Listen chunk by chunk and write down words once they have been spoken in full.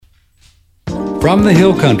From the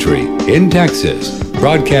Hill Country in Texas,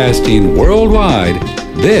 broadcasting worldwide,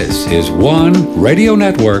 this is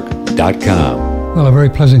OneRadioNetwork.com. Well, a very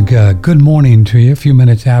pleasant good morning to you, a few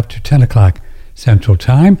minutes after 10 o'clock Central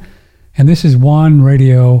Time. And this is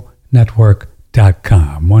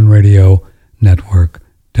OneRadioNetwork.com,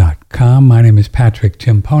 OneRadioNetwork.com. My name is Patrick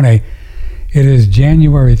Timpone. It is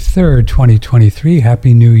January 3rd, 2023.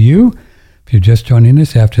 Happy New You. If you're just joining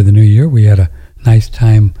us after the New Year, we had a nice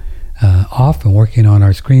time off and working on our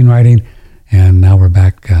screenwriting, and now we're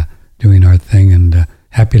back doing our thing, and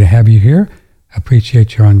happy to have you here.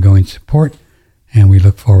 Appreciate your ongoing support, and we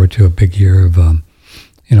look forward to a big year of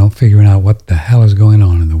figuring out what the hell is going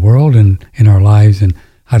on in the world and in our lives and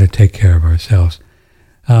how to take care of ourselves.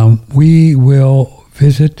 We will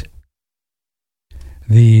visit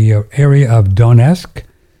the area of Donetsk,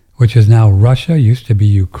 which is now Russia, used to be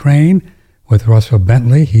Ukraine, with Russell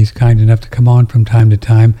Bentley. He's kind enough to come on from time to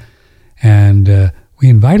time, and we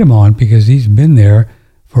invite him on because he's been there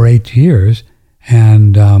for 8 years,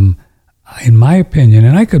 and in my opinion,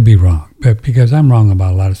 and I could be wrong, but because I'm wrong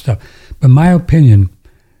about a lot of stuff, but my opinion,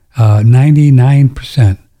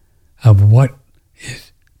 99% of what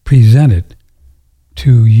is presented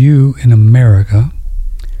to you in America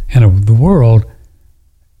and of the world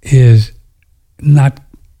is not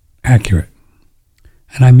accurate.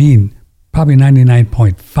 And I mean probably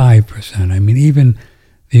 99.5%. I mean, even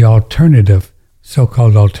the alternative,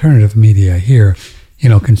 so-called alternative media here,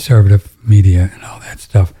 conservative media and all that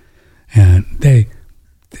stuff, and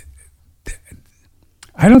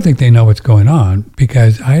I don't think they know what's going on,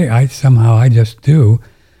 because I somehow just do,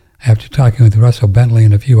 after talking with Russell Bentley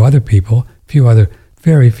and a few other people,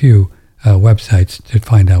 very few websites to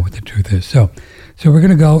find out what the truth is. So we're going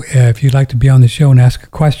to go, if you'd like to be on the show and ask a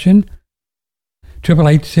question,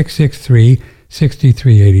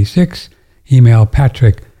 888-663-6386, email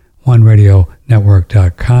Patrick,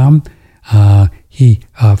 OneRadioNetwork.com. He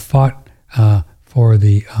fought for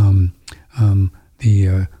the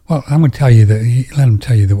well, I'm going to tell you let him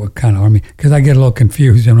tell you what kind of army, because I get a little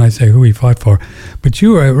confused when I say who he fought for. But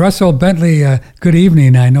you, Russell Bentley, good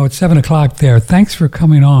evening. I know it's 7 o'clock there. Thanks for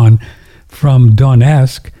coming on from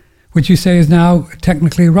Donetsk, which you say is now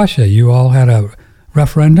technically Russia. You all had a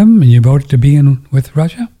referendum and you voted to be in with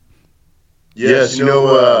Russia? Yes,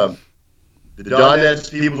 the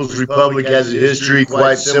Donetsk People's Republic has a history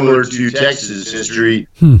quite similar to Texas history,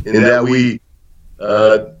 in that we,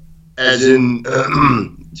 as in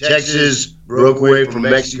Texas broke away from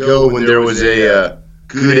Mexico when there was a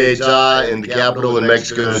coup d'etat in the capital in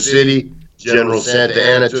Mexico City. General Santa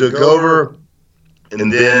Anna took over,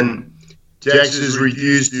 and then Texas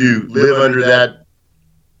refused to live under that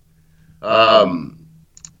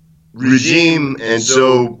regime, and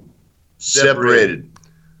so separated.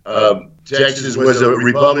 Texas was a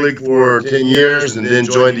republic for 10 years and then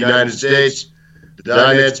joined the United States. The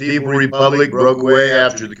Donetsk People's Republic broke away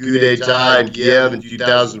after the coup d'etat in Kiev in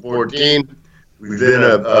 2014. We've been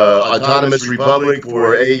an autonomous republic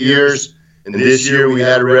for 8 years, and this year we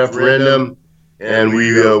had a referendum, and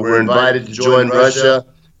we were invited to join Russia.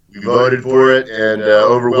 We voted for it, and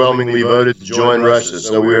overwhelmingly voted to join Russia.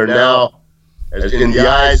 So we are now, as in the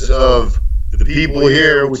eyes of the people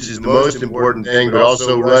here, which is the most important thing, but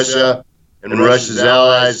also Russia and Russia's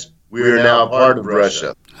allies, we are now part of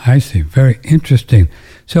Russia. I see. Very interesting.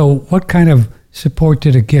 So what kind of support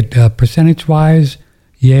did it get, percentage-wise,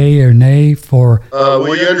 yay or nay for?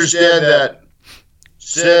 Well, you understand that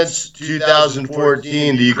since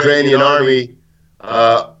 2014, the Ukrainian army,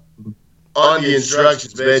 on the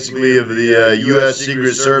instructions basically of the U.S.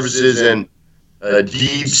 Secret Services and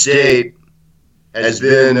Deep State, has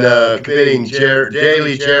been committing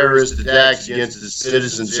daily terrorist attacks against the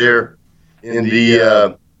citizens here in the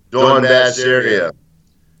Donbass area,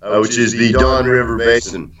 which is the Don River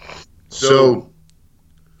Basin. So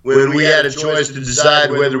when we had a choice to decide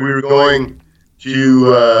whether we were going to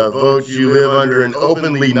vote to live under an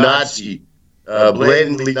openly Nazi,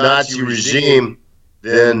 blatantly Nazi regime,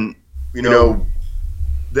 then,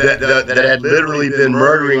 that had literally been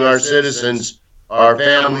murdering our citizens, our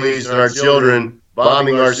families, and our children,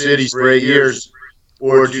 bombing our cities for 8 years,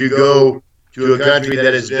 or to go to a country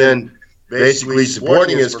that has been basically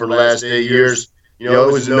supporting us for the last 8 years, it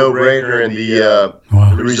was a no-brainer, and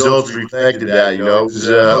the results reflected that. It was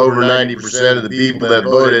over 90% of the people that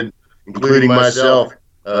voted, including myself,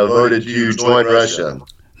 voted to join Russia.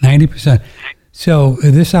 90%. So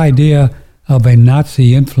this idea of a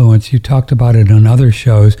Nazi influence, you talked about it on other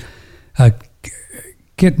shows.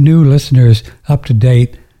 Get new listeners up to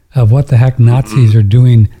date of what the heck Nazis are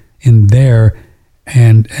doing in there,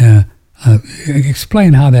 and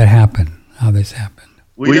explain how that happened, how this happened.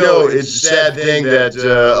 we know it's a sad thing that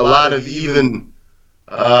a lot of even,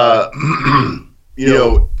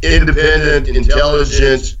 independent,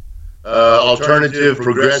 intelligent, alternative,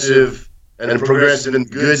 progressive, and progressive in the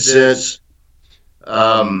good sense,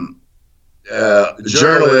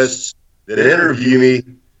 journalists that interview me,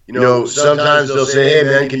 sometimes they'll say, hey,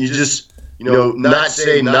 man, can you just, not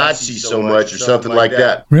say Nazi so much or something like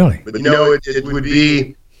that. Really? But, it would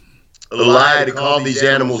be a lie to call these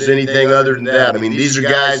animals anything other than that. I mean, these are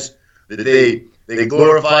guys that they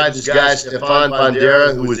glorified this guy, Stefan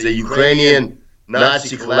Bandera, who was a Ukrainian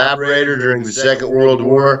Nazi collaborator during the Second World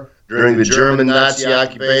War, during the German Nazi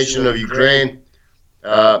occupation of Ukraine.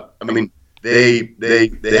 They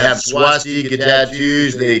have swastika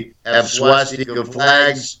tattoos, they have swastika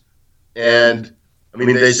flags, and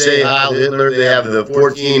they say Heil Hitler, they have the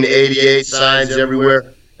 1488 signs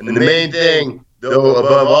everywhere. And the main thing, though,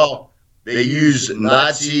 above all, they use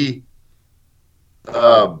Nazi,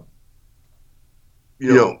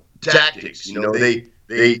 tactics.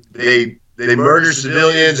 They murder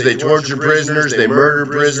civilians, they torture prisoners, they murder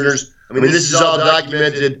prisoners. This is all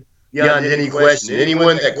documented beyond any question.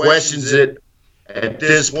 Anyone that questions it at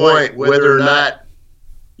this point, whether or not,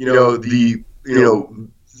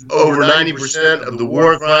 over 90% of the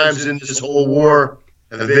war crimes in this whole war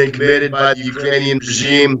have been committed by the Ukrainian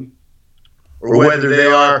regime, or whether they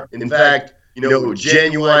are, in fact,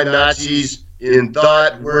 genuine Nazis in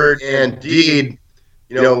thought, word, and deed,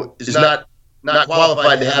 is not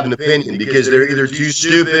qualified to have an opinion, because they're either too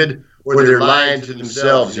stupid or they're lying to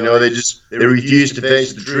themselves. They refuse to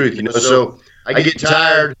face the truth. So I get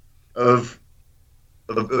tired of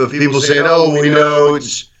people saying, "Oh,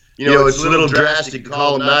 it's it's a little drastic to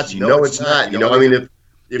call them Nazi." No, it's not.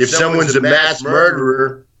 If someone's a mass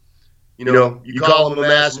murderer, you call them a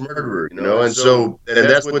mass murderer. And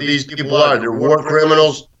that's what these people are. They're war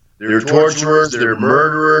criminals. They're torturers. They're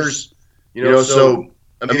murderers. And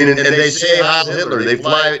they say Heil Hitler. They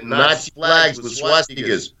fly Nazi flags with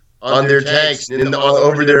swastikas on their tanks and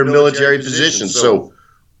over their military positions. So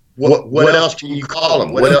what else can you call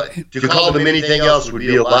them? To call them anything else would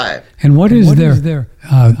be a lie. And what is their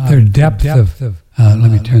depth of?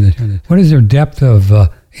 Let me turn this. What is their depth of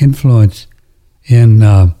influence in,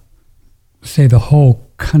 say, the whole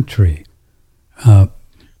country? I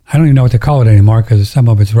don't even know what to call it anymore, because some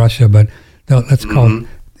of it's Russia, but let's call it.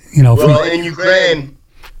 Well, in Ukraine,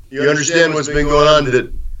 you understand what's been going on,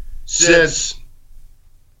 that since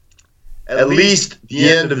at least the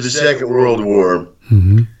end of the Second World War,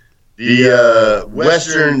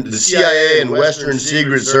 the CIA and Western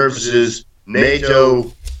secret services,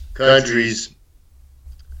 NATO countries,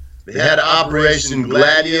 they had Operation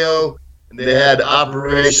Gladio and they had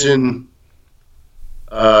Operation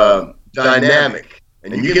Dynamic.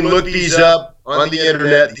 And you can look these up on the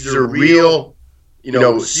internet. These are real,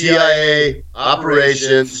 CIA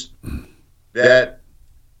operations that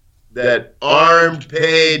armed,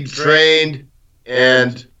 paid, trained,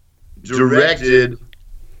 and directed,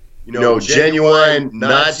 genuine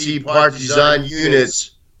Nazi partisan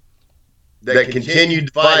units that continued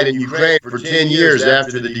to fight in Ukraine for 10 years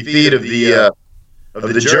after the defeat of the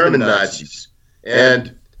German Nazis.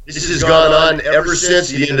 And this has gone on ever since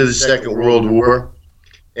the end of the Second World War.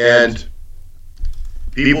 And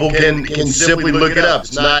people can simply look it up.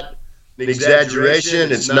 It's not an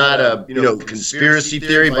exaggeration. It's not a conspiracy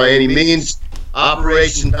theory by any means.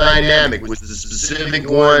 Operation Dynamic was the specific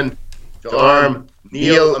one to arm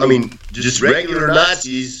just regular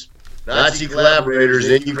Nazis, Nazi collaborators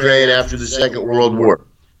in Ukraine after the Second World War.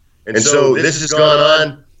 And so this has gone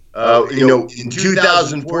on. In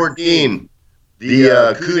 2014,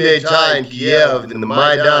 the coup d'etat in Kiev and the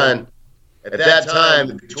Maidan, at that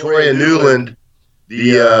time, Victoria Nuland,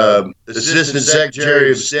 the Assistant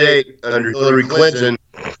Secretary of State under Hillary Clinton,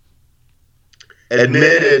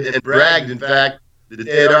 admitted and bragged, in fact, that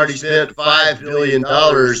they had already spent $5 billion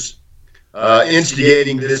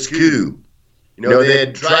instigating this coup. They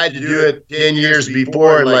had tried to do it 10 years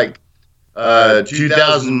before, in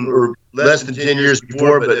 2000, or less than 10 years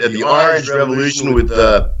before, but at the Orange Revolution with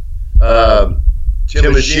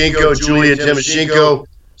Julia Timoshenko,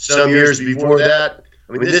 some years before that.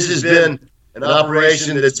 This has been an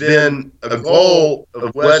operation that's been a goal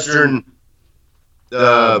of Western,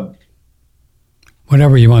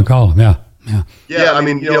 whatever you want to call them, yeah.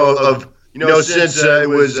 Since it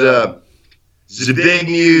was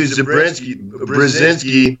Zbigniew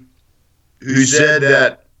Brzezinski who said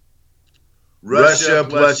that Russia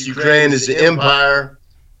plus Ukraine is an empire,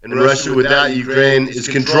 and Russia without Ukraine is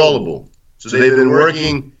controllable. So they've been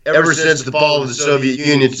working ever since the fall of the Soviet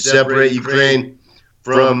Union to separate Ukraine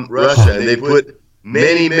from Russia. And they put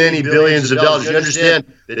many, many billions of dollars. You understand,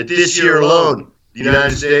 that this year alone, the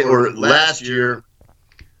United States, or last year,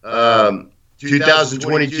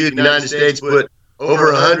 2022, the United States put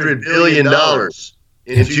over $100 billion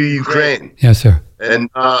into Ukraine. Yes, sir. And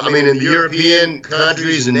in the European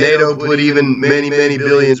countries and NATO put even many, many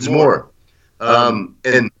billions more.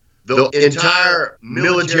 And the entire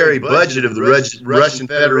military budget of the Russian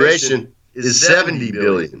Federation is $70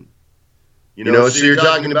 billion. So you're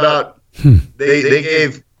talking about they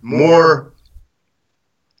gave more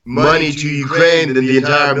money to Ukraine than the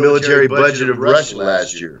entire military budget of Russia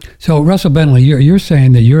last year. So, Russell Bentley, you're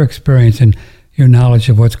saying that your experience and your knowledge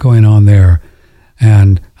of what's going on there,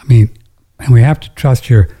 and we have to trust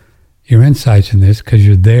your insights in this because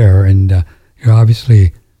you're there and you're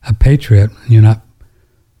obviously a patriot and you're not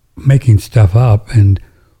making stuff up. And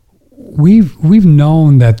we've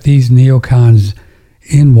known that these neocons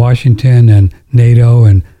in Washington and NATO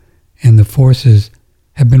and the forces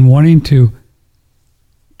have been wanting to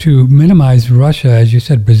minimize Russia, as you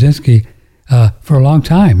said, Brzezinski, for a long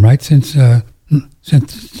time, right? Since the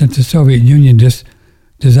Soviet Union just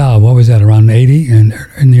dissolved. What was that, around 80 and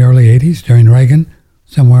in the early 80s during Reagan,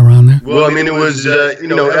 somewhere around there? Well, it was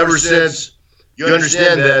ever since. You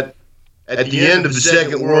understand that at the end of the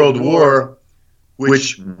Second World War,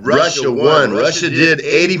 which Russia won, Russia did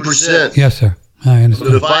 80%. Yes, sir. I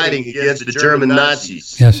understand. Of the fighting against the German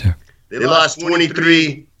Nazis. Yes, sir. They lost at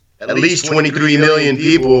least 23 million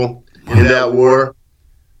people in that war,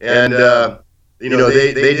 and they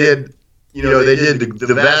did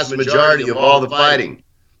the vast majority of all the fighting,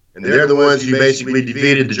 and they're the ones who basically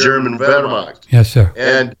defeated the German Wehrmacht. Yes, sir.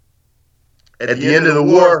 And at the end of the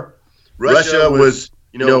war, Russia was,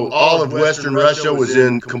 all of Western Russia was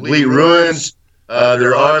in complete ruins.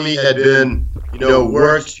 Their army had been,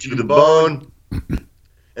 worked to the bone, and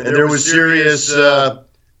there was serious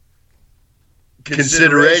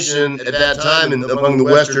consideration at that time among the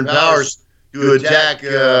Western powers to attack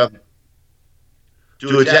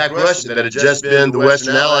Russia. That had just been the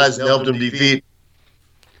Western allies that helped them defeat,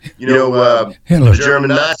 Hitler, the German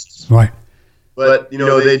Nazis. Right. But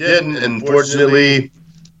they didn't. And fortunately,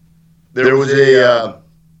 there was a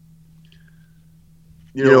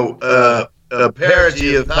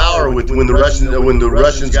parity of power when the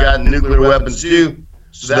Russians got nuclear weapons too.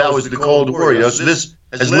 So that was the Cold War. So this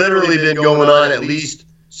has literally been going on at least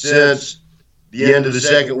since the end of the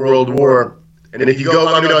Second World War. And if you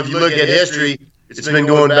go, if you look at history, it's been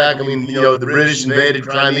going back. The British invaded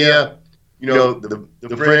Crimea. The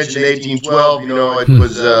French in 1812. It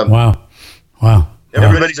was. Wow.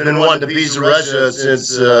 Everybody's been wanting a piece of Russia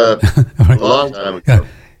since a long time ago.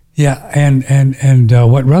 Yeah, and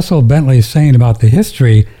what Russell Bentley is saying about the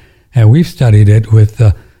history, we've studied it with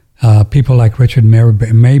people like Richard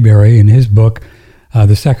Maybury in his book,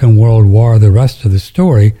 The Second World War, The Rest of the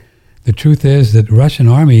Story. The truth is that the Russian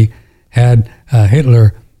army had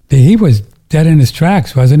Hitler, he was dead in his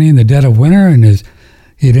tracks, wasn't he, in the dead of winter, and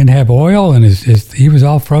he didn't have oil, and he was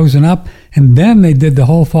all frozen up. And then they did the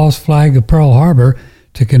whole false flag of Pearl Harbor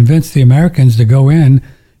to convince the Americans to go in,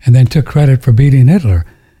 and then took credit for beating Hitler.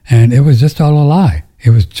 And it was just all a lie. It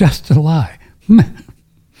was just a lie.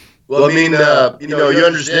 Well, you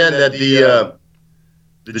understand that the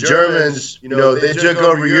Germans, they took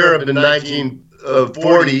over Europe in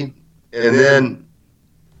 1940, and then,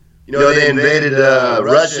 they invaded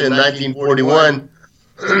Russia in 1941,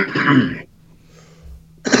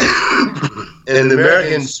 and the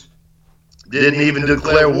Americans didn't even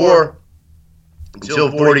declare war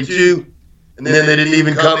until 42, and then they didn't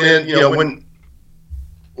even come in, when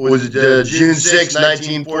was it June 6,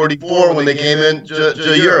 1944, when they came into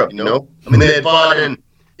Europe, they had fought in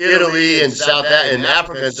Italy and and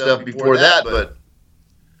Africa and stuff before that, but,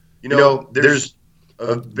 there's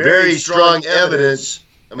a very strong evidence,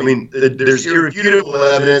 there's irrefutable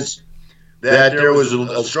evidence that there was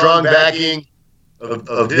a strong backing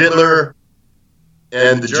of Hitler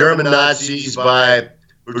and the German Nazis by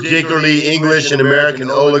particularly English and American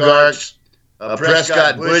oligarchs.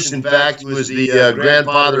 Prescott Bush, in fact, was the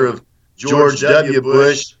grandfather of George W.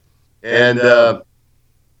 Bush and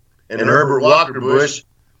Herbert Walker Bush.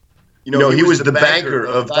 He was the banker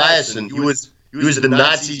of Thyssen. He was the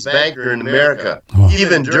Nazi banker in America,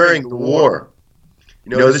 even during the war.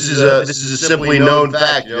 This is a simply known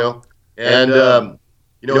fact. And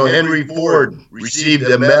Henry Ford received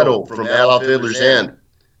a medal from Adolf Hitler's hand.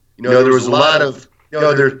 There was a lot of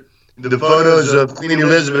the photos of Queen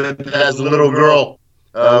Elizabeth as a little girl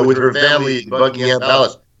with her family in Buckingham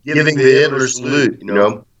Palace giving the Hitler salute.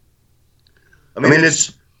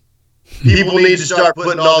 It's people need to start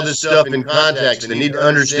putting all this stuff in context. They need to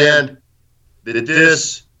understand that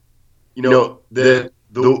this, the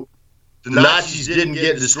the Nazis didn't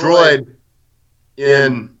get destroyed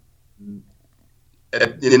in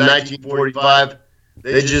 1945.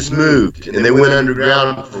 They just moved and they went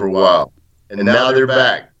underground for a while, and now they're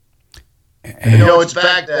back. And it's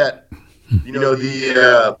fact that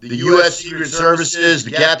the U.S. Secret Services,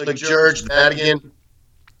 the Catholic Church, the Vatican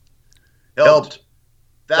helped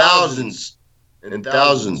thousands and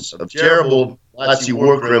thousands of terrible Nazi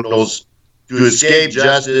war criminals to escape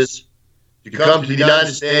justice, to come to the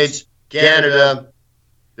United States, Canada.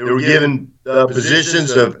 They were given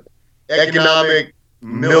positions of economic,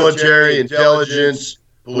 military, intelligence,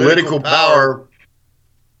 political power,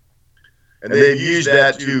 and they've used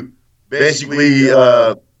that to basically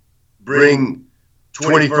bring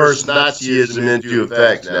 21st Nazism into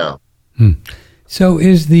effect now. So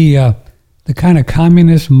is the kind of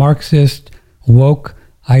communist, Marxist, woke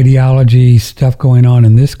ideology stuff going on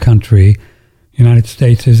in this country, United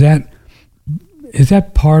States, is that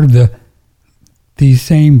part of the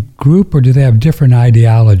same group, or do they have different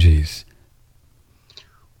ideologies?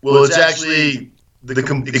 Well, it's actually the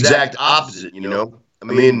exact opposite, I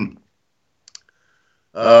mean,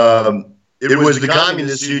 it was the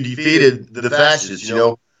communists who defeated the fascists,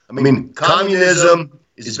 I mean, communism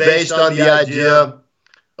is based on the idea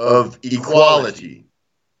of equality.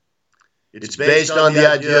 It's based on the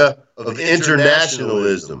idea of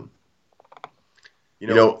internationalism.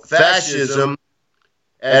 Fascism,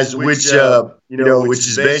 which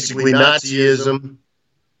is basically Nazism.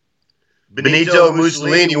 Benito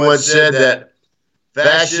Mussolini once said that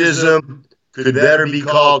fascism could better be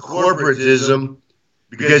called corporatism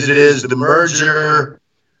because it is the merger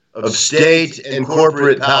of state and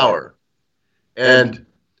corporate power. And,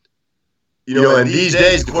 and these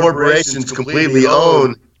days the corporations completely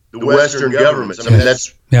own the Western governments. I mean,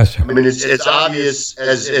 yes, sir. I mean, it's obvious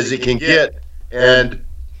as it can get. And,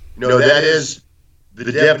 that is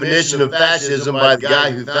the definition of fascism by the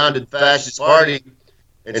guy who founded the Fascist Party.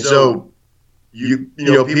 And so,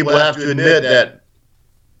 people have to admit that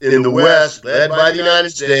in the West, led by the United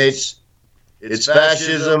States, it's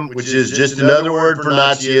fascism, which is just another word for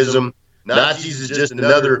Nazism. Nazis is just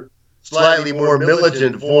another slightly more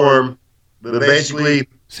militant form, but basically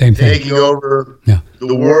same thing. Taking over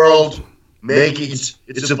the world, it's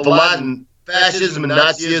a philosophy. Fascism and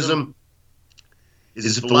Nazism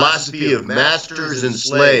is a philosophy of masters and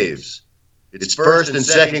slaves. It's first and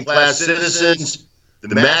second class citizens.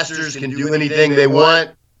 The masters can do anything they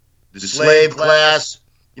want. The slave class,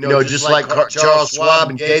 just like Charles Schwab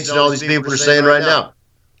and Gates and all these people are saying right now,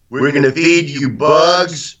 we're going to feed you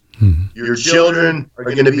bugs. Your children are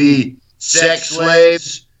going to be sex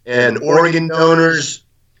slaves and organ donors.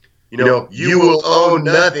 You will own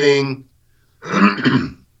nothing.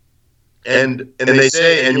 and they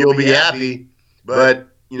say, and you'll be happy, but,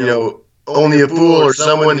 only a fool or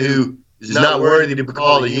someone who is not worthy to be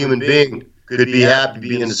called a human being could be happy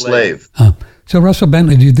being a slave. So, Russell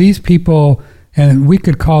Bentley, do these people, and we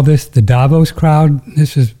could call this the Davos crowd,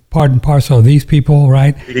 this is part and parcel of these people,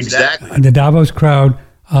 right? Exactly. The Davos crowd,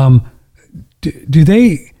 do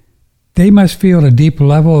they must feel at a deep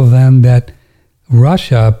level then that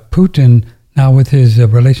Russia, Putin, now with his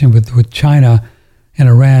relation with China and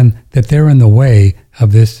Iran, that they're in the way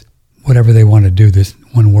of this, whatever they want to do, this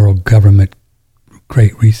one world government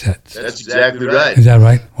great reset. That's exactly right. Is that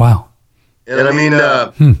right? Wow. And I mean,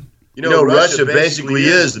 Russia basically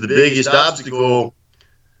is the biggest obstacle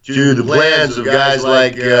to the plans of guys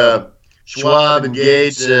like Schwab and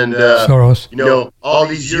Gates and Soros. All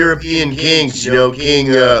these European kings.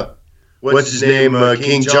 King what's his name?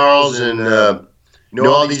 King Charles and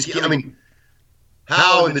all these. I mean,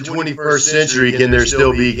 how in the 21st century can there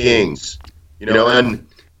still be kings? And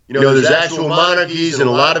there's actual monarchies in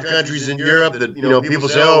a lot of countries in Europe that people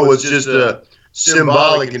say, oh, it's just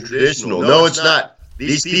symbolic and traditional. No, it's not.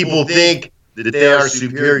 These people think that they are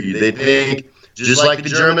superior. They think, just like the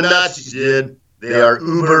German Nazis did, they are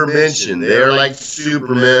Übermenschen. They are like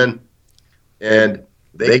Supermen, and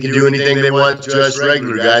they can do anything they want to us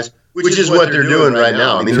regular guys, which is what they're doing right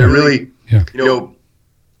now. I mean, they're really,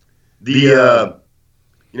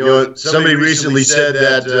 somebody recently said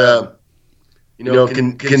that,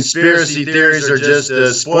 conspiracy theories are just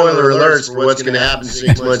spoiler alerts for what's going to happen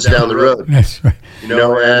 6 months down the road. That's right.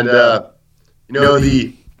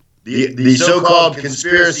 The so-called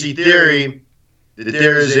conspiracy theory that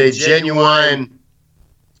there is a genuine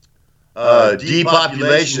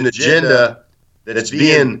depopulation agenda that's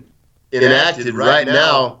being enacted right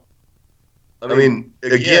now. I mean,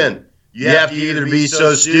 again, you have to either be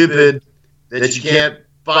so stupid that you can't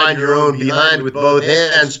find your own behind with both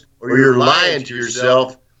hands, or you're lying to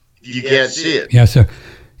yourself if you can't see it. Yeah, so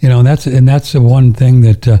that's the one thing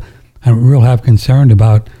that I'm real have concerned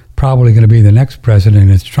about probably going to be the next president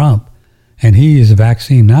is Trump. And he is a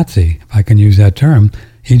vaccine Nazi, if I can use that term.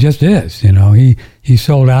 He just is, you know. He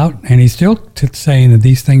sold out, and he's still saying that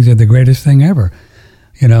these things are the greatest thing ever.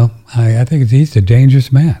 You know, I think he's a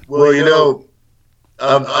dangerous man. Well, you know,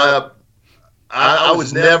 I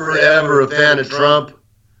was never, ever a fan of Trump.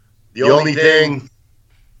 The only thing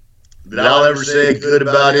that I'll ever say good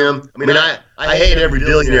about him, I mean, I hate every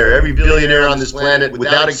billionaire. Every billionaire on this planet,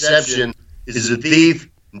 without exception, is a thief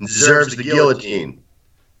and deserves the guillotine,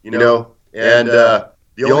 you know. And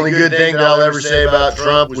the only good thing that I'll ever say about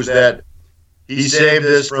Trump was that he saved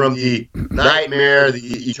us from the nightmare,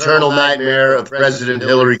 the eternal nightmare of President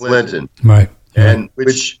Hillary Clinton. Right. And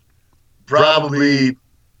which probably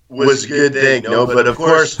was a good thing, you know. But of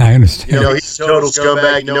course, I understand. You know, he's a total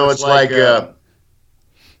scumbag. You know, it's like,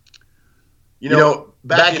 you know,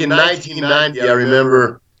 back in 1990, I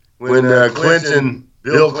remember when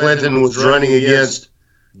Bill Clinton was running against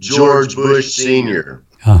George Bush Sr.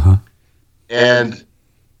 Uh-huh. And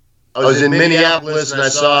I was in Minneapolis, and I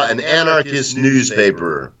saw an anarchist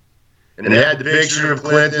newspaper, and it had the picture of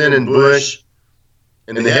Clinton and Bush,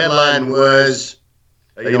 and the headline was,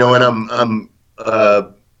 you know, and I'm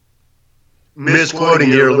misquoting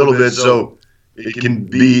here a little bit, so it can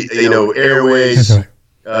be, you know, airways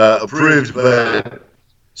approved, but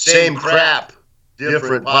same crap,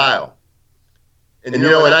 different pile. And, you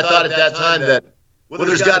know, and I thought at that time that, well,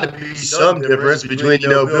 there's got to be some difference between, you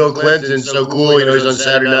know, Bill Clinton's so cool, you know, he's on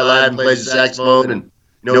Saturday Night Live and plays the saxophone, and,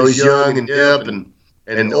 you know, he's young and hip,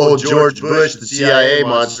 and old George Bush, the CIA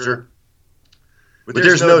monster. But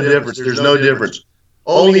there's no difference. There's no difference.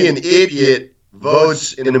 Only an idiot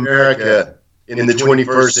votes in America in the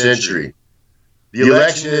 21st century. The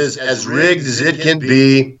election is as rigged as it can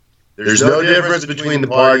be. There's no difference between the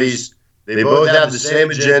parties. They both have the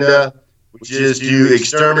same agenda, which is to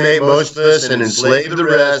exterminate most of us and enslave the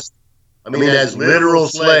rest. I mean, as literal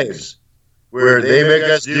slaves, where they make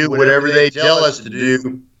us do whatever they tell us to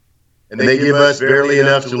do, and they give us barely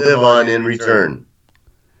enough to live on in return.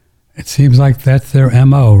 It seems like that's their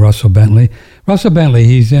M.O., Russell Bentley. Russell Bentley,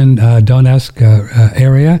 he's in Donetsk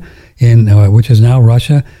area, which is now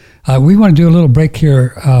Russia. We want to do a little break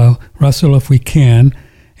here, Russell, if we can,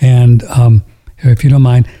 and if you don't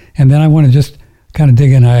mind. And then I want to just kind of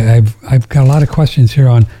dig in. I've got a lot of questions here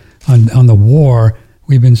on the war.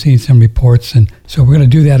 We've been seeing some reports, and so we're going to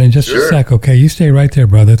do that in just a sec. Okay, you stay right there,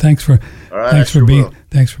 brother. Thanks for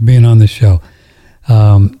being on the show.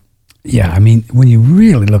 Yeah, I mean, when you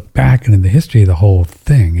really look back into the history of the whole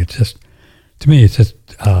thing, it's just, to me, it's just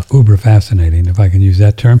uber fascinating, if I can use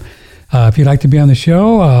that term. If you'd like to be on the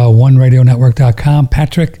show, OneRadioNetwork.com,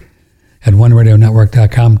 Patrick at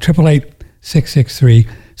OneRadioNetwork.com,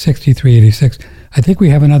 888-663-6386. I think we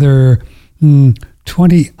have another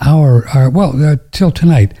 20-hour, till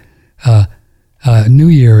tonight. New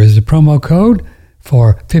Year is the promo code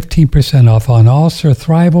for 15% off on all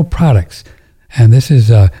Surthrival products. And this is,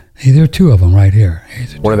 there are two of them right here.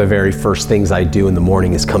 One of the very first things I do in the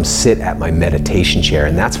morning is come sit at my meditation chair.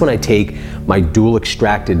 And that's when I take my dual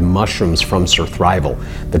extracted mushrooms from Surthrival,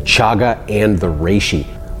 the chaga and the reishi.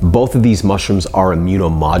 Both of these mushrooms are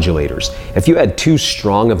immunomodulators. If you had too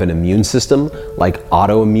strong of an immune system, like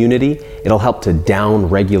autoimmunity, it'll help to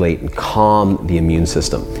down-regulate and calm the immune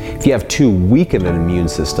system. If you have too weak of an immune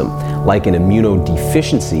system, like an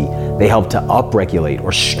immunodeficiency, they help to upregulate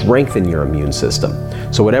or strengthen your immune system.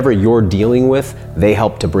 So whatever you're dealing with, they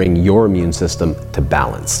help to bring your immune system to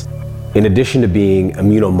balance. In addition to being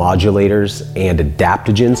immunomodulators and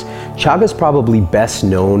adaptogens, chaga is probably best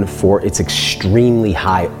known for its extremely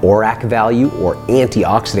high ORAC value, or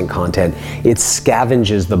antioxidant content. It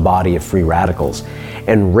scavenges the body of free radicals.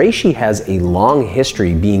 And reishi has a long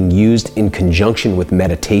history being used in conjunction with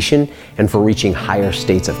meditation and for reaching higher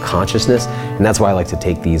states of consciousness, and that's why I like to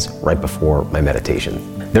take these right before my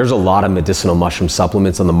meditation. There's a lot of medicinal mushroom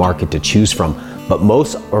supplements on the market to choose from, but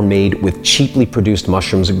most are made with cheaply produced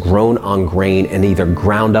mushrooms grown on grain and either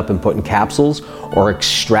ground up and put in capsules or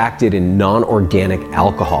extracted in non-organic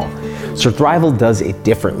alcohol. Surthrival does it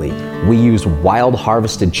differently. We use wild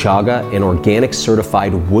harvested chaga and organic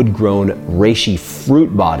certified wood-grown reishi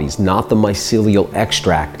fruit bodies, not the mycelial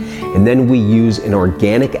extract. And then we use an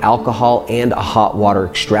organic alcohol and a hot water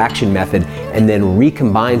extraction method and then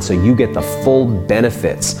recombine so you get the full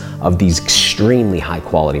benefits of these extremely high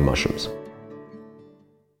quality mushrooms.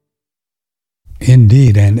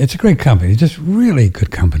 Indeed, and it's a great company, just really good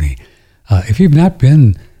company. If you've not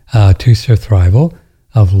been to Surthrival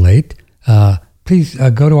of late, please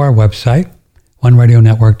go to our website,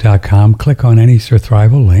 OneRadioNetwork.com, click on any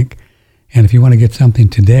Surthrival link, and if you want to get something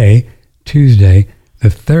today, Tuesday, The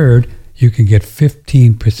third, you can get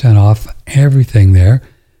 15% off everything there.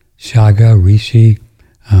 Chaga, reishi,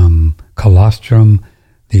 colostrum,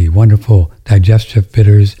 the wonderful digestive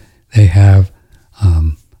bitters. They have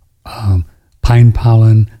pine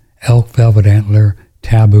pollen, elk velvet antler,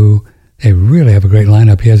 taboo. They really have a great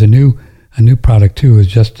lineup. He has a new product too. Is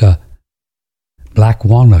just black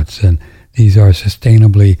walnuts, and these are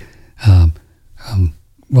sustainably.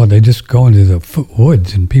 Well, they just go into the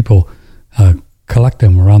woods, and people collect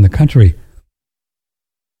them around the country.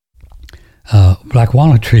 Black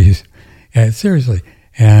walnut trees, seriously,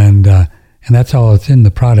 and that's all that's in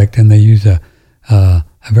the product. And they use a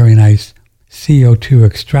very nice CO2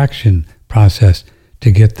 extraction process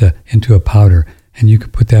to get into a powder, and you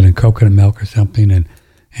could put that in coconut milk or something, and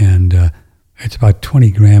it's about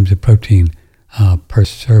 20 grams of protein per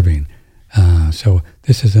serving. So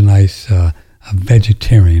this is a nice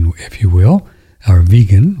vegetarian, if you will, or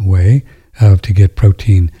vegan way to get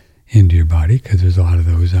protein into your body, because there's a lot of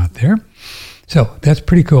those out there. So that's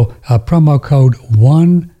pretty cool. Promo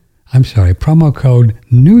code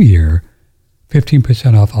New Year,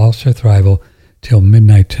 15% off all Surthrival till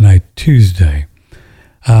midnight tonight, Tuesday.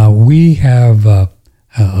 We have a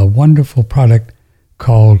wonderful product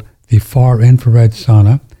called the Far Infrared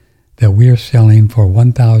Sauna that we are selling for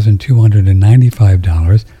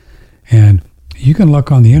 $1,295. And you can look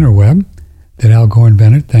on the interweb that Al Gore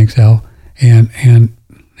invented. Thanks, Al. And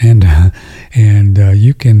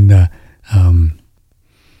you can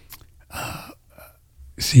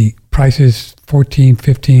see prices $1,400,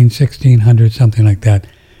 $1,500, $1,600, something like that.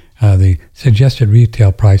 The suggested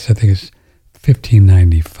retail price, I think, is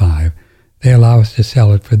 $1,595. They allow us to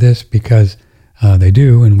sell it for this because they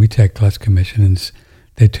do, and we take less commission, and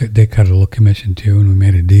they cut a little commission too, and we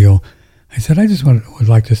made a deal. I said, I just would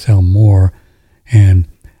like to sell more, and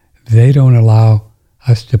they don't allow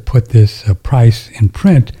us to put this price in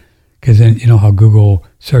print, because then you know how Google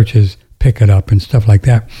searches pick it up and stuff like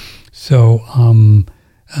that. So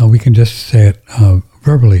we can just say it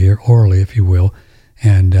verbally or orally, if you will,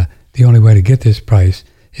 and the only way to get this price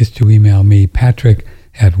is to email me, Patrick,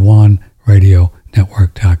 at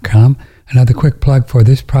OneRadioNetwork.com. Another quick plug for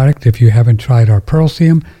this product, if you haven't tried our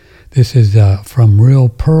Pearlsium, this is from Real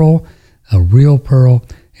Pearl,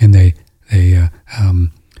 and they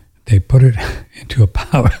put it into a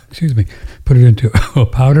powder. Put it into a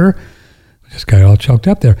powder. Just got all choked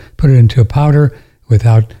up there. Put it into a powder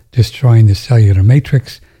without destroying the cellular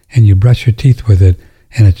matrix, and you brush your teeth with it.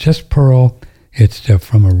 And it's just pearl. It's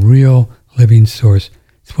from a real living source.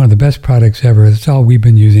 It's one of the best products ever. It's all we've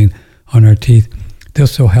been using on our teeth.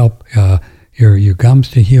 This will help your gums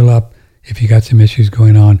to heal up if you got some issues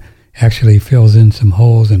going on. Actually fills in some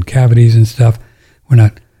holes and cavities and stuff. We're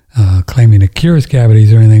not claiming it cures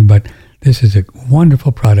cavities or anything, but this is a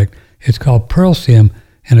wonderful product. It's called Pearlsium,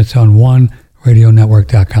 and it's on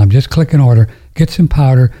OneRadioNetwork.com. Just click an order, get some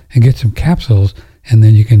powder, and get some capsules, and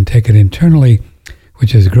then you can take it internally,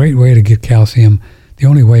 which is a great way to get calcium. The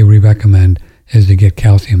only way we recommend is to get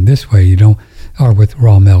calcium this way. You don't, or with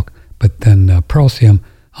raw milk, but then Pearlsium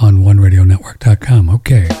on OneRadioNetwork.com.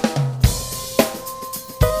 Okay.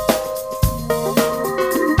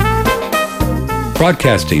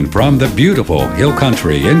 Broadcasting from the beautiful Hill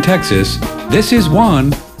Country in Texas, this is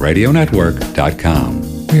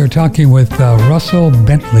OneRadioNetwork.com. We are talking with Russell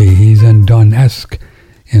Bentley. He's in Donetsk,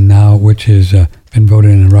 and now, which is been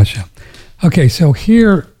voted in Russia. Okay, so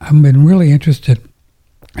here I've been really interested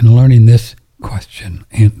in learning this question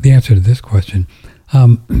and the answer to this question.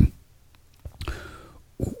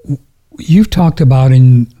 You've talked about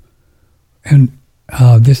in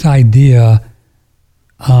this idea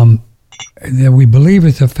that we believe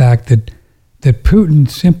is the fact that Putin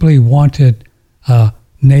simply wanted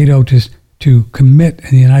NATO to commit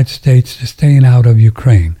in the United States to staying out of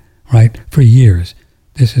Ukraine, right, for years.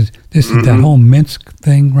 This is that whole Minsk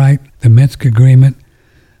thing, right? The Minsk agreement,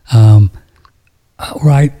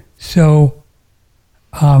 right? So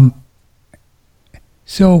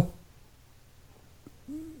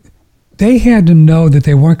they had to know that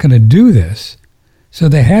they weren't going to do this, so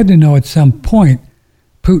they had to know at some point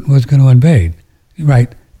Putin was going to invade,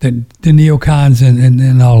 right? The neocons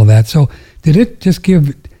and all of that. So did it just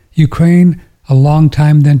give Ukraine a long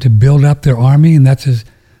time then to build up their army, and that's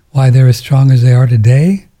why they're as strong as they are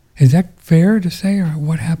today? Is that fair to say, or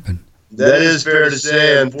what happened? That is fair to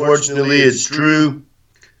say. Unfortunately, it's true.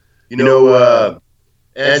 You know,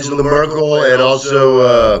 Angela Merkel and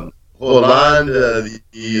also Hollande,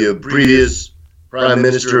 the previous prime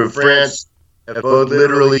minister of France, have both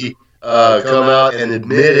literally come out and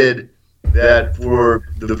admitted that for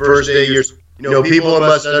the first 8 years, you know, people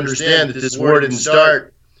must understand that this war didn't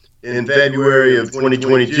start in February of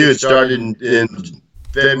 2022. It started in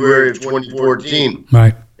February of 2014.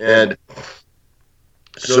 Right. And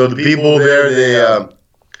so the people there, they,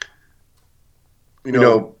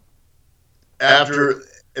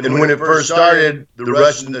 and when it first started,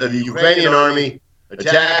 the Ukrainian army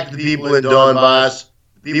attacked the people in Donbass.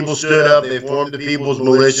 The people stood up. They formed the People's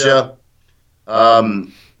Militia.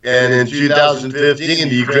 And in 2015,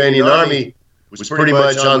 the Ukrainian army was pretty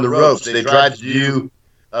much on the ropes. They tried to do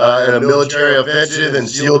a military offensive and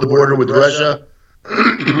seal the border with Russia.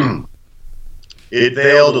 It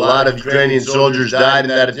failed. A lot of Ukrainian soldiers died in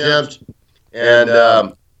that attempt. And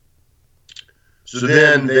so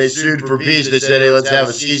then they sued for peace. They said, hey, let's have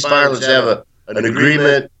a ceasefire. Let's have an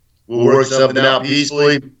agreement. We'll work something out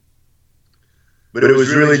peacefully. But it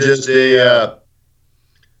was really just a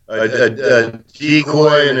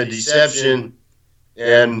decoy and a deception.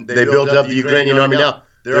 And they built up the Ukrainian army. Now,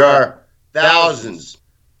 there are thousands,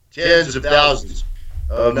 tens of thousands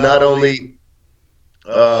of not only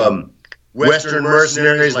Western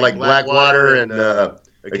mercenaries like Blackwater and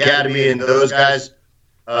Academy and those guys.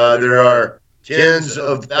 There are tens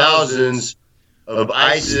of thousands of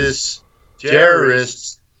ISIS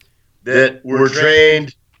terrorists that were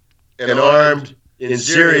trained and armed in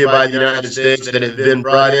Syria by the United States that have been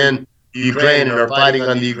brought in to Ukraine and are fighting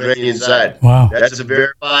on the Ukrainian side. Wow. That's a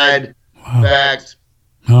verified fact.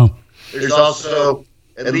 Oh. There's also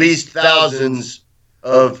at least thousands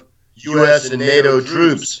of U.S. and NATO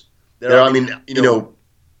troops that are,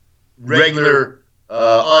 regular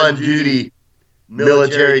on-duty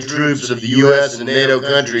military troops of the U.S. and NATO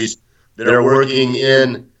countries that are working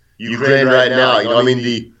in Ukraine right now.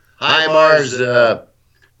 The HIMARS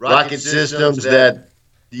rocket systems that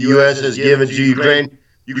the U.S. has given to Ukraine.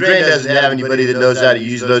 Ukraine doesn't have anybody that knows how to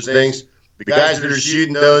use those things. The guys that are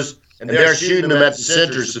shooting those, and they're shooting them at the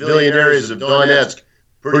center, civilian areas of Donetsk,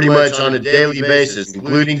 pretty much on a daily basis,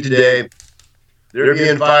 including today. They're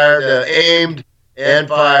being fired, aimed and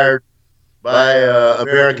fired by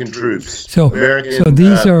American troops. So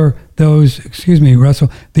these are those, excuse me, Russell,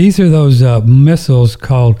 these are those missiles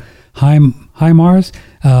called HIMARS,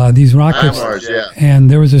 these rockets. HIMARS, yeah. And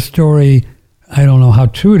there was a story, I don't know how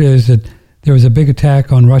true it is, that there was a big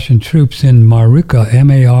attack on Russian troops in Mariuka,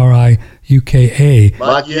 Mariuka.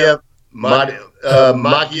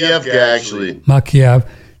 Makiivka, actually. Makiev.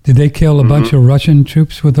 Did they kill a bunch of Russian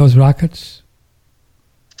troops with those rockets?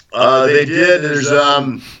 They did. There's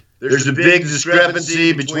a big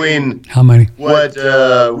discrepancy between how many? What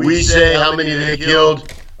we say, how many they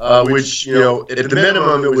killed, which at the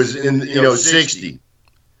minimum it was in 60.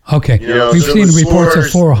 Okay, we've so seen reports of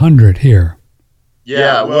 400 here.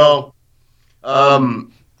 Yeah, well,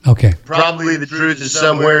 okay. Probably the truth is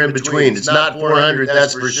somewhere in between. It's not 400,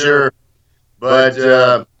 that's for sure. But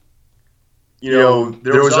there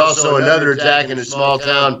was also another attack in a small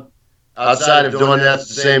town outside of Donetsk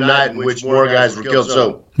the same night in which more guys were killed.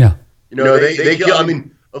 So, yeah, they kill.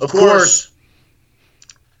 Of course,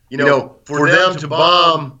 for them to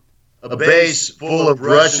bomb a base full of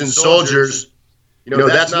Russian soldiers,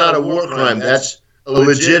 that's not a war crime. That's a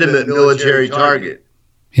legitimate military target.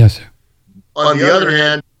 Yes, sir. On the other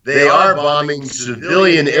hand, they are bombing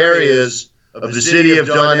civilian areas of the city of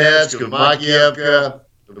Donetsk, of Makiivka,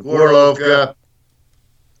 of Gorlovka,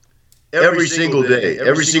 every single day,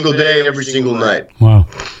 every single night. Wow.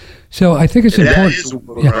 So I think it's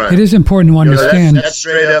important. Yeah, it is important to understand. That's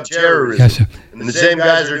straight up terrorism. Yes, sir. And the same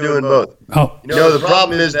guys are doing both. Oh. The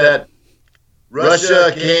problem is that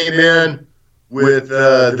Russia came in with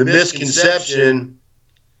the misconception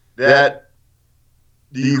that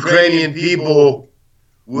the Ukrainian people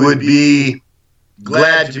would be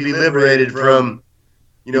glad to be liberated from,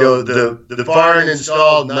 the foreign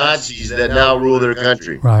installed Nazis that now rule their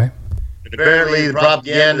country. Right. And apparently the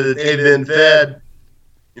propaganda that they've been fed,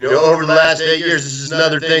 over the last 8 years, this is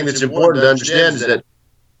another thing that's important to understand, is that,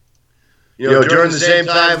 during the same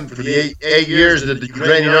time, for the 8 years that the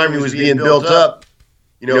Ukrainian army was being built up,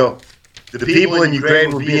 the people in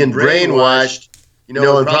Ukraine were being brainwashed, and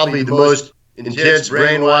probably the most intense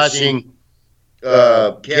brainwashing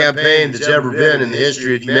campaign that's ever been in the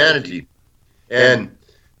history of humanity. And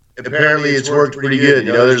apparently it's worked pretty good.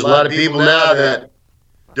 There's a lot of people now that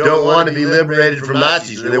don't want to be liberated from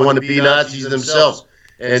Nazis, or they want to be Nazis themselves.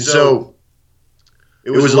 And so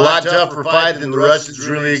it was a lot tougher fight than the Russians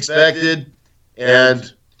really expected.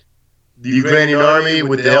 And the Ukrainian army,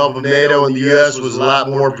 with the help of NATO and the U.S., was a lot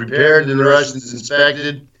more prepared than the Russians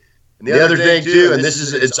expected. And the other thing, too, and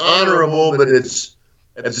it's honorable, but it's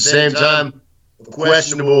at the same time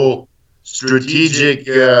questionable strategic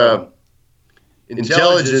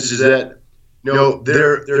intelligence, is that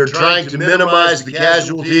they're trying to minimize the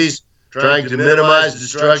casualties, trying to minimize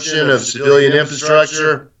destruction of civilian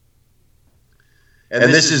infrastructure.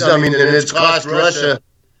 And this is, and it's cost Russia,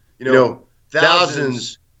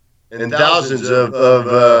 thousands and thousands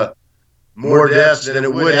of more deaths than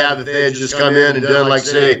it would have if they had just come in and done, like,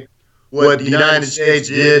 say, what the United States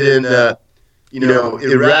did in,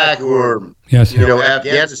 Iraq or,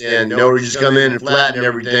 Afghanistan, where you just come in and flatten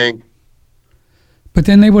everything. But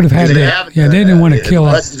then they would have had to, they didn't want to kill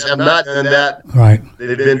us. The Russians have not done that. Right.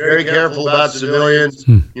 They've been very careful about civilians,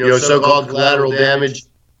 so-called collateral damage.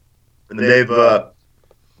 And they've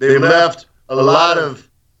left a lot of,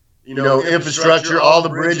 infrastructure, all the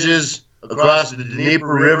bridges across the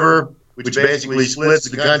Dnieper River, which basically splits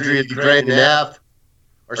the country of Ukraine in half,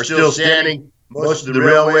 are still standing. Most of the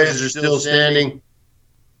railways are still standing.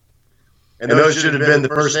 And those should have been the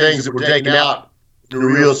first things that were taken out in a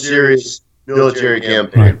real serious military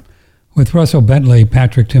campaign. Right. With Russell Bentley,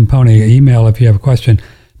 Patrick Timpone, email if you have a question,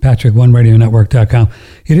 patrick1radionetwork.com.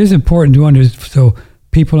 It is important so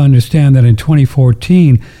people understand that in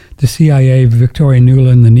 2014, the CIA, Victoria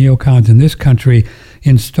Nuland, the neocons in this country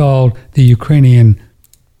installed the Ukrainian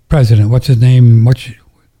president. What's his name? What is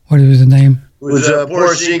his name? It was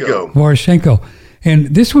Poroshenko. Poroshenko.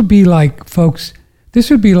 And this would be like, folks,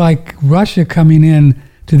 Russia coming in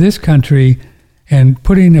to this country and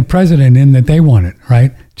putting a president in that they wanted,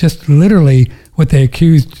 right? Just literally what they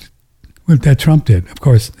accused that Trump did. Of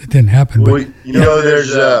course, it didn't happen. Well,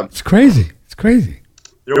 there's... it's crazy. It's crazy.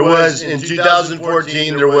 There was, in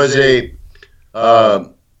 2014, there was a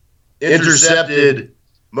intercepted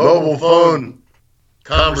mobile phone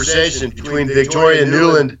conversation between Victoria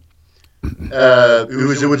Nuland, who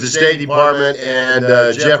was with the State Department, and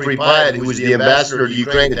Jeffrey Pyatt, who was the ambassador to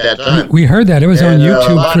Ukraine at that time. We heard that. It was on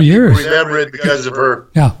YouTube for years. I remember it because of her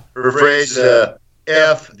phrase,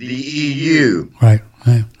 F the EU. Right.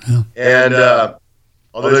 Yeah. And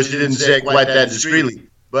although she didn't say it quite that discreetly,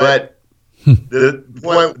 but the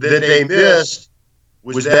point that they missed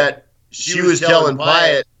was that she was telling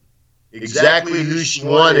Pyatt exactly who she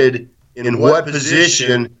wanted in what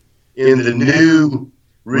position in the new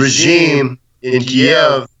regime in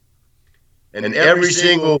Kiev, and every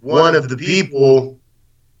single one of the people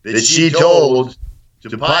that she told to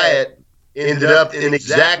Pyatt ended up in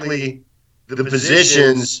exactly the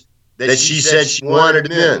positions that she said she wanted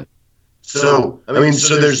them in. So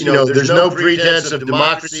there's no pretense of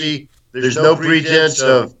democracy. There's no pretense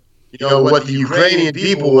of what the Ukrainian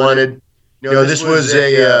people wanted. This was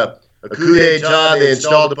a coup d'état. They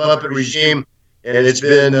installed a puppet regime, and it's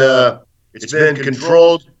been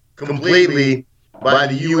controlled completely by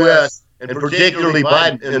the U.S. and particularly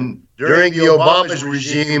Biden. And during the Obama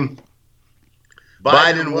regime,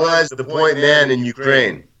 Biden was the point man in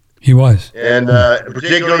Ukraine. He was. And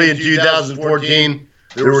particularly in 2014,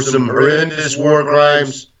 there were some horrendous war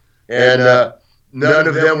crimes, and none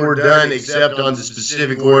of them were done except on the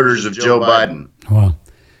specific orders of Joe Biden. Wow.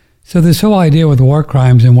 So this whole idea with war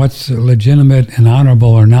crimes and what's legitimate and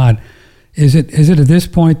honorable or not, is it at this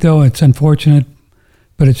point, though, it's unfortunate,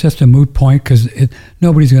 but it's just a moot point because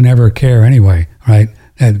nobody's going to ever care anyway, right?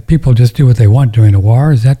 People just do what they want during a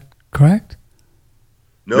war. Is that correct?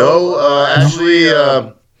 No, actually,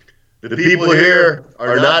 the people here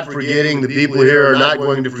are not forgetting. The people here are not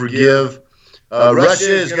going to forgive.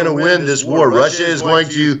 Russia is going to win this war. Russia is going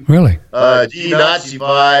to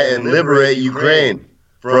denazify and liberate Ukraine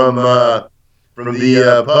from the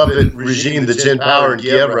puppet regime that's in power in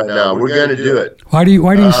Kiev right now. We're going to do it. Why do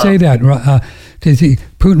you say that?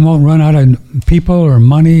 Putin won't run out of people or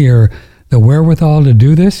money or the wherewithal to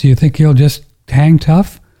do this? You think he'll just hang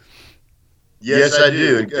tough? Yes, I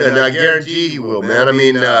do, and I guarantee he will, man. I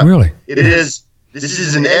mean, really, this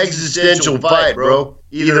is an existential fight, bro.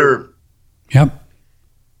 Either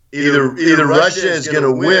Russia is going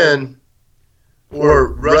to win,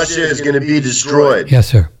 or Russia is going to be destroyed. Yes,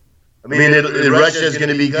 sir. I mean, Russia is going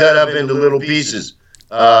to be cut up into little pieces.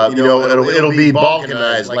 It'll be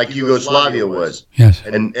balkanized like Yugoslavia was. Yes.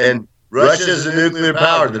 And Russia is a nuclear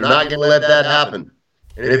power. They're not going to let that happen.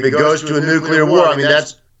 And if it goes to a nuclear war, I mean,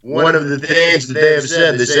 that's one of the things that they have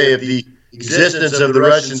said. They say if the existence of the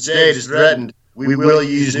Russian state is threatened, we will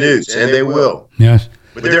use nukes, and they will. Yes.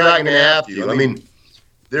 But they're not going to have to. I mean,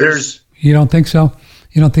 there's... You don't think so?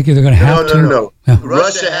 You don't think they're going to have to? No.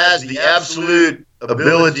 Russia has the absolute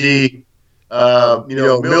ability,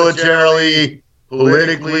 militarily,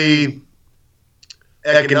 politically,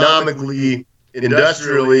 economically,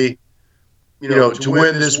 industrially, to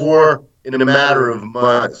win this war in a matter of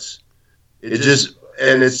months. It's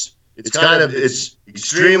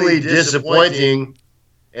extremely disappointing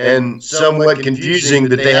and somewhat confusing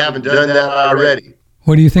that they haven't done that already.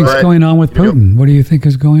 What do you think is going on with Putin? What do you think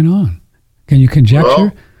is going on? Can you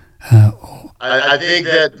conjecture? I think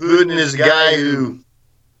that Putin is a guy who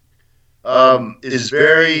is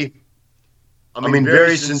very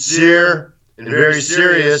sincere and very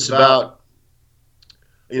serious about,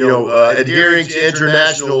 adhering to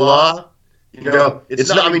international law. It's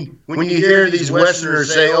not, when you hear these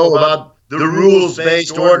Westerners say, about the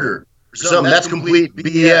rules-based order or something, that's complete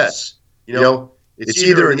BS. It's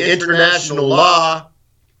either an international law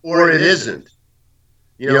or it isn't.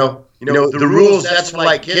 The rules, that's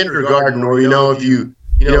like kindergarten, or, if you,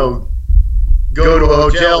 go to a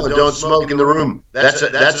hotel and don't smoke in the room, that's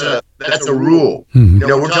a rule.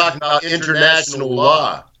 We're talking about international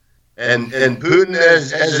law. And Putin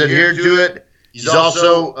has adhered to it. He's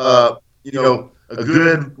also, a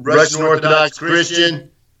good Russian Orthodox Christian.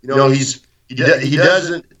 He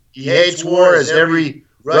hates war, as every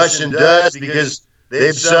Russian does, because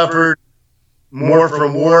they've suffered more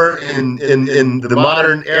from war in the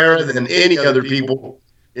modern era than any other people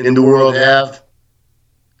in the world have.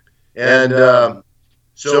 And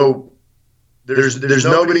so there's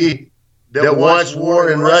nobody that wants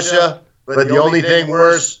war in Russia, but the only thing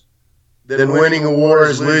worse than winning a war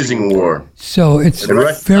is losing a war. So it's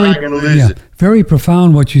very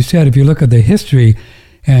profound what you said. If you look at the history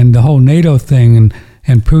and the whole NATO thing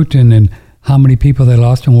and Putin and how many people they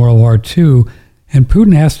lost in World War II, and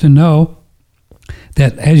Putin has to know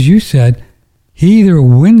that, as you said, he either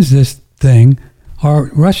wins this thing or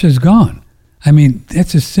Russia's gone.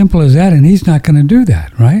 It's as simple as that, and he's not going to do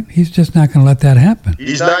that, right? He's just not going to let that happen.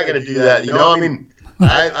 He's not going to do that.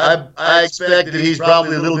 I expect that he's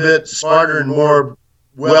probably a little bit smarter and more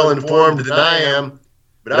well-informed than I am,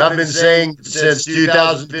 but I've been saying since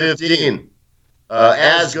 2015,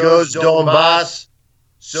 as goes Donbass,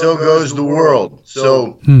 so goes the world.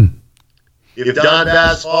 So if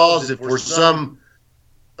Donbass falls, if for some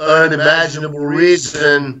unimaginable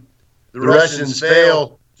reason the Russians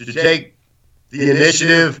fail to take the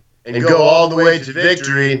initiative and go all the way to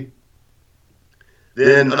victory,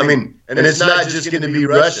 then and it's not just going to be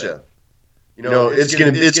Russia. It's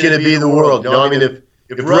going to be the world.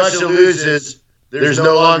 If Russia loses, there's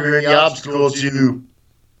no longer any obstacle to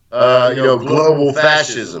global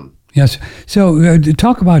fascism. Yes. So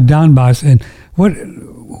talk about Donbass, and what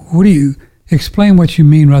do you explain what you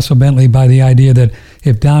mean, Russell Bentley, by the idea that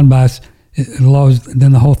if Donbass lows,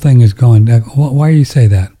 then the whole thing is going. Why do you say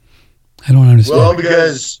that? I don't understand. Well,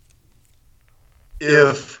 because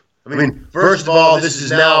first of all, this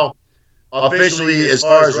is now officially, as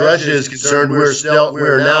far as Russia is concerned,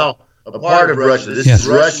 we're now a part of Russia. This is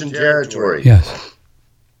Russian territory. Yes.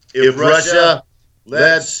 If Russia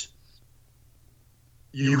lets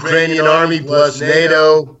Ukrainian army plus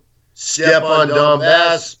NATO step on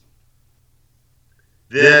Donbass,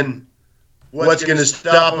 then what's going to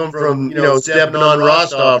stop them from, stepping on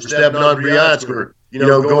Rostov or stepping on Bryansk or,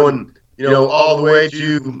 going, all the way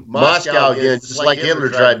to Moscow again, just like Hitler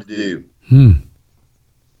tried to do.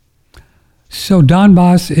 So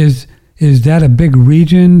Donbass, is that a big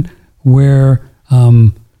region where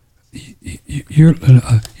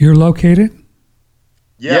you're located?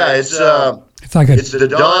 Yeah, it's the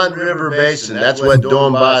Don River Basin. That's what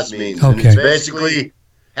Donbass means. Okay. And it's basically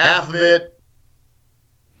half of it.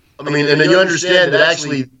 And you understand that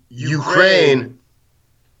actually Ukraine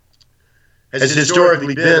has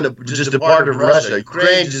historically been just a part of Russia.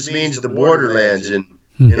 Ukraine just means the borderlands in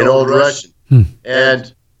Old Russian.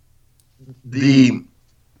 And the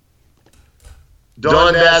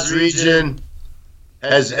Donbass region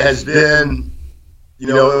has been,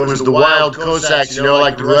 it was the wild Cossacks,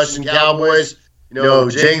 like the Russian cowboys.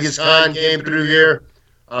 Genghis Khan came through here.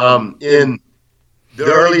 In the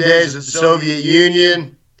early days of the Soviet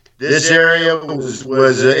Union, this area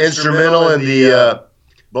was instrumental in the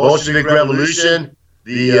Bolshevik Revolution,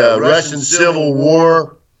 the Russian Civil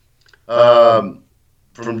War from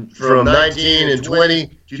 2019,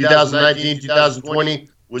 2020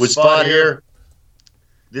 was fought here.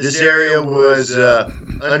 This area was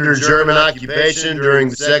under German occupation during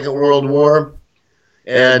the Second World War,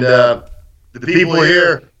 and the people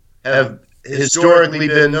here have historically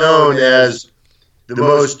been known as the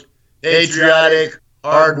most patriotic,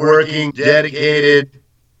 hardworking, dedicated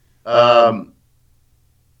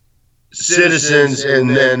citizens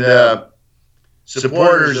and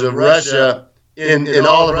supporters of Russia in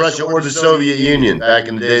all of Russia or the Soviet Union back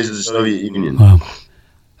in the days of the Soviet Union. Wow.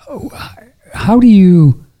 How do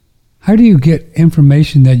you get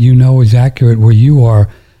information that is accurate where you are?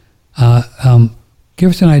 Give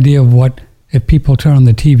us an idea of what, if people turn on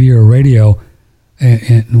the TV or radio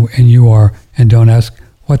and you are and don't ask,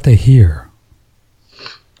 what they hear?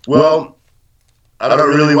 Well, I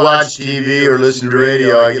don't really watch TV or listen to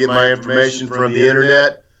radio. I get my information from the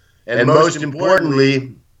internet. And most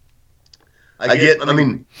importantly,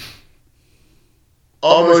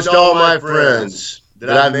 almost all my friends that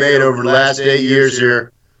I've made over the last 8 years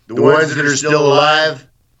here, the ones that are still alive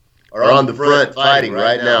are on the front fighting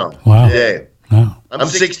right now. Wow. Today. Wow. I'm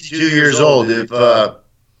 62 years old. If I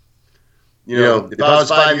was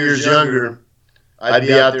 5 years younger, I'd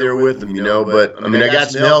be out there with them, But, I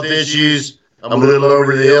got some health issues. I'm a little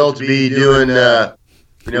over the hill to be doing,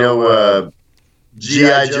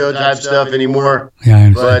 G.I. Joe type stuff anymore. Yeah, I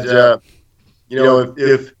understand. But,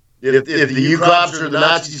 if the Ukrops or the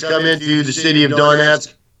Nazis come into the city of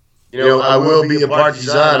Donetsk, I will be a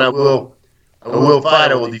partisan. I will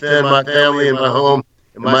fight. I will defend my family and my home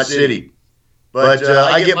and my city. But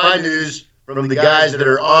I get my news from the guys that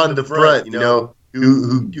are on the front,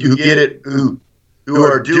 who get it, who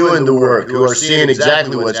are doing the work, who are seeing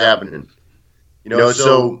exactly what's happening.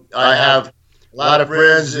 So I have a lot of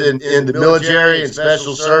friends in the military and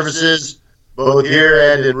special services, both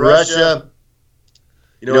here and in Russia.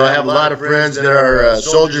 I have a lot of friends that are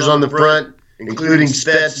soldiers on the front, including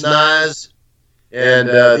Spetsnaz. And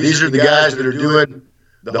these are the guys that are doing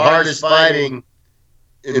the hardest fighting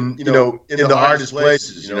in the hardest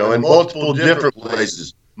places, in multiple different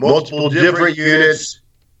places, multiple different units.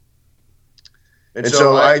 And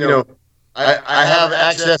so I have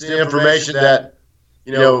access to information that,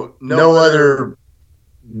 no other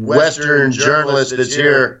Western journalist that's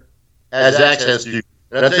here has access to.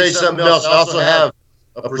 And I'll tell you something else. I also have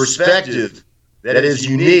a perspective that is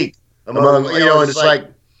unique among, and it's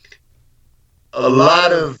like a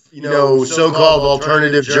lot of, so-called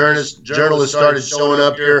alternative journalists started showing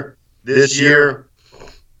up here this year.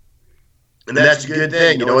 And that's a good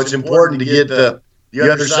thing. It's important to get the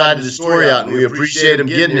other side of the story out, and we appreciate them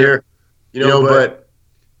getting here, but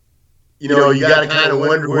you got to kind of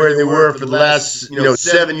wonder where they were for the last,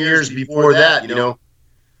 7 years before that,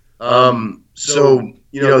 So,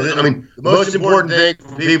 the most important thing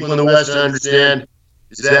for people in the West to understand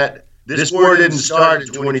is that this war didn't start in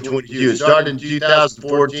 2022. It started in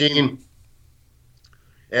 2014.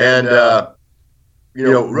 And,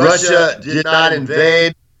 Russia did not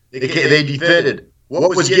invade. They defended.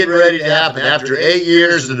 What was getting ready to happen after 8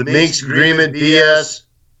 years of the Minsk Agreement BS?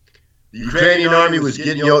 The Ukrainian army was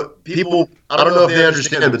getting, people, I don't know if they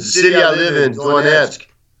understand, but the city I live in, Donetsk,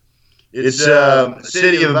 it's a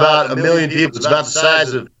city of about 1 million people. It's about the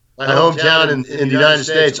size of my hometown in the United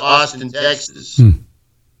States, Austin, Texas.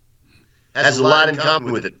 Has a lot in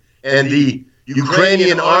common with it. And the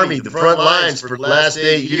Ukrainian army, the front lines for the last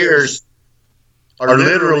 8 years, are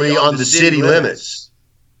literally on the city limits.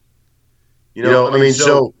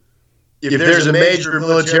 So if there's a major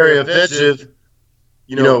military offensive,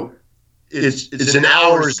 it's an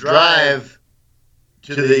hour's drive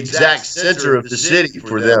to the exact center of the city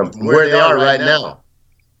for them, from where they are right now.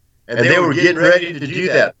 And they were getting ready to do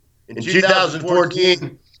that. In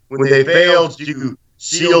 2014, when they failed to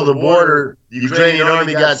seal the border, the Ukrainian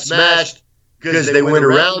army got smashed because they went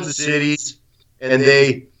around the cities and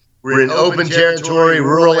they were in open territory,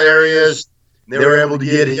 rural areas. They were able to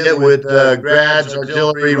get hit with grads,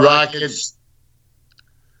 artillery, rockets,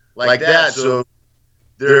 like that. So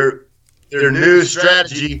their new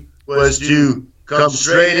strategy was to come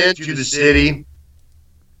straight into the city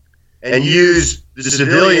and use the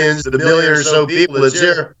civilians, the million or so people that's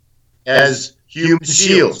here, as human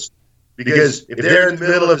shields. Because if they're in the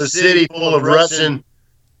middle of a city full of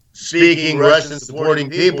Russian-speaking, Russian-supporting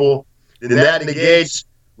people, then that negates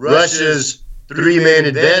Russia's three main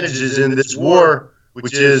advantages in this war,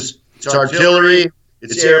 which is its artillery,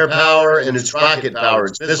 its air power, and its rocket power,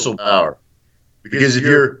 its missile power. Because if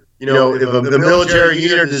you're, if a military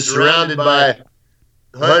unit is surrounded by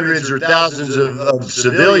hundreds or thousands of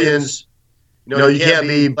civilians, you can't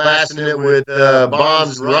be blasting it with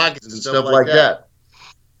bombs and rockets and stuff like that.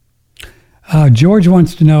 George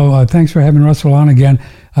wants to know, thanks for having Russell on again,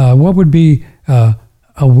 what would be a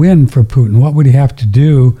win for Putin? What would he have to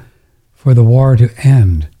do for the war to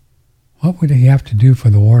end? What would he have to do for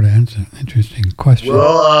the war to end? It's an interesting question.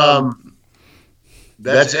 Well,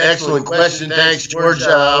 that's an excellent question. Thanks, George.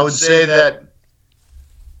 I would say that,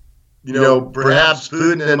 perhaps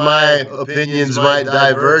Putin and my opinions might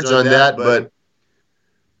diverge on that, but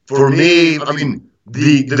for me,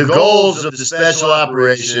 the goals of the special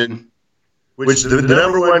operation, which the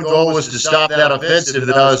number one goal was to stop that offensive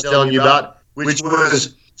that I was telling you about, which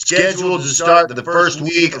was scheduled to start the first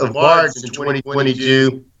week of March in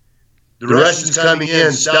 2022. The Russians coming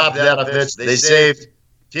in stopped that offensive. They saved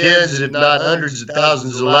tens, if not hundreds of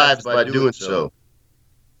thousands of lives by doing so.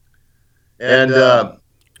 And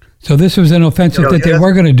so this was an offensive that they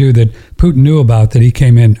were going to do that Putin knew about, that he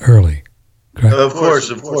came in early. Correct? Of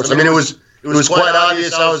course. I mean, it was quite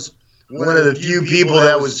obvious. I was one of the few people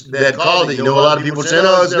that called it. You know, a lot of people said,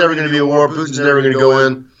 "Oh, it's never going to be a war. Putin's never going to go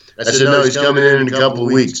in." I said, "No, he's coming in a couple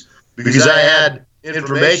of weeks," because I had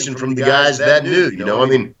information from the guys that knew. You know, I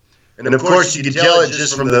mean, and of course you could tell it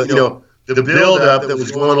just from the buildup that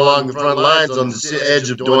was going along the front lines on the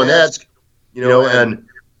edge of Donetsk. You know, and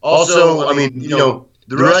also, I mean, you know,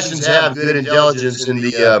 the Russians have good intelligence in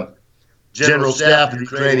the general staff of the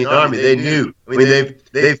Ukrainian army. They knew. I mean,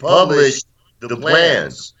 they've published the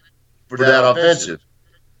plans for that offensive.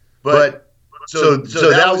 But so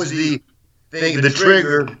that was the thing, the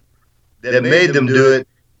trigger that made them do it.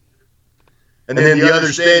 And then the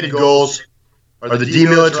other stated goals are the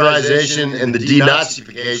demilitarization and the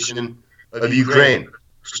denazification of Ukraine.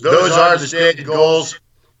 So those are the stated goals.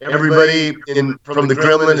 Everybody from the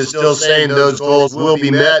Kremlin is still saying those goals will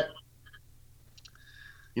be met.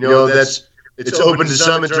 You know, it's open to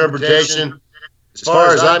some interpretation. As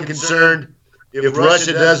far as I'm concerned, if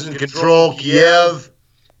Russia doesn't control Kiev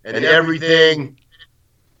and everything,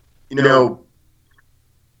 you know,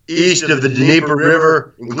 east of the Dnieper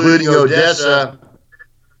River, including Odessa,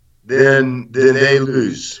 then they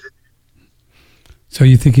lose. So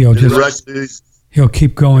you think he'll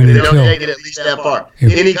keep going they until don't take it at least that far.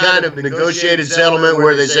 Any kind of negotiated settlement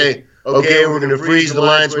where they say, "Okay, we're going to freeze the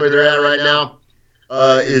lines where they're at right now,"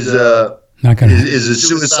 is a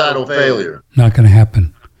suicidal failure. Not going to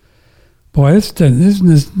happen. Boy, this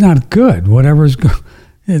is not good. Whatever's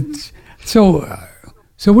it's so.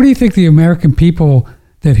 So, what do you think the American people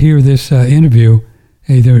that hear this interview,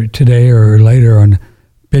 either today or later on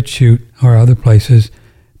BitChute or other places,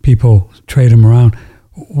 people trade them around.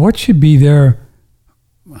 What should be their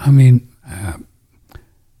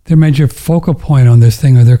major focal point on this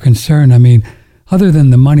thing, or their concern? I mean, other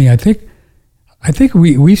than the money, I think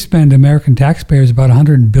we spend, American taxpayers, about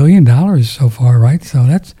 $100 billion so far, right? So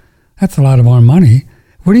that's a lot of our money.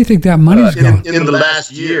 Where do you think that money's gone? In the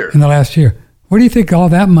last year. In the last year. Where do you think all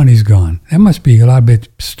that money's gone? That must be a lot of it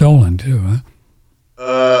stolen too, huh?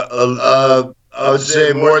 I would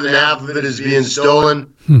say more than half of it is being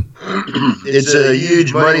stolen. It's a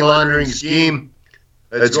huge money laundering scheme.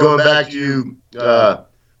 It's going back to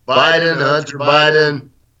Biden, Hunter Biden.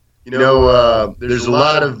 There's a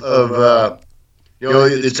lot of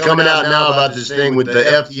it's coming out now about this thing with the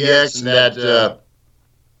FTX and that,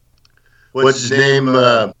 what's his name,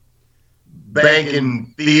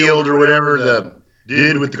 Banking Field or whatever, the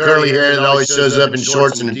dude with the curly hair that always shows up in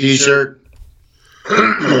shorts and a T-shirt.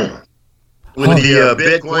 With the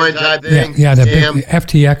Bitcoin type thing. Yeah, the big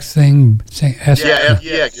FTX thing. FTX.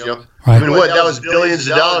 Right. I mean, that was billions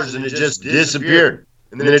of dollars, and it just disappeared.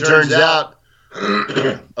 And then it turns out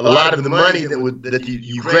a lot of the money that the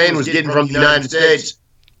Ukraine was getting from the United States,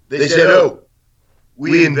 they said, "Oh,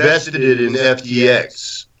 we invested it in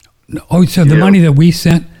FTX." Oh, so the money that we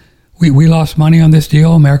sent, we lost money on this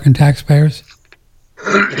deal, American taxpayers?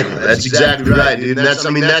 That's exactly right, dude. And that's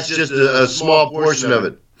just a small portion of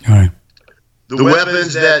it. All right. The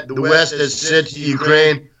weapons that the West has sent to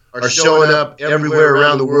Ukraine are showing up everywhere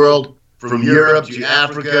around the world, from Europe to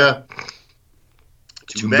Africa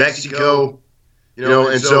to Mexico,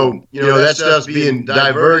 and so, that stuff's being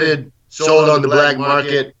diverted, sold on the black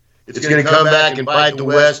market. It's going to come back and fight the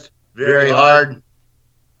West very hard.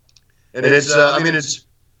 And it's not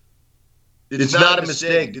a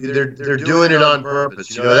mistake. They're doing it on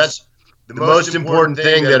purpose. That's the most important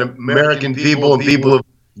thing that American people and people of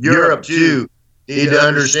Europe too need to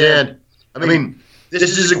understand. I mean,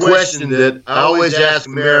 this is a question that I always ask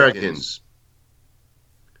Americans,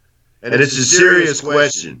 and it's a serious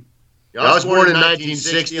question. I was born in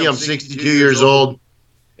 1960. I'm 62 years old,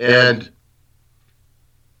 and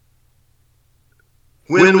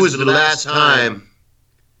when was the last time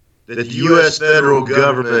that the U.S. federal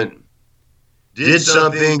government did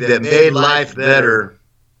something that made life better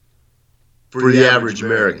for the average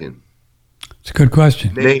American? It's a good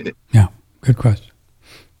question. Yeah, good question.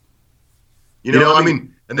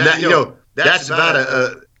 That's about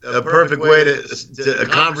a perfect way to a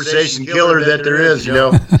conversation killer that there is,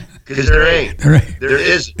 because there ain't. There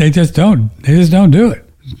isn't. They just don't do it.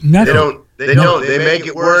 Nothing. They don't. They make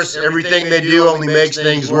it worse. Everything they do only makes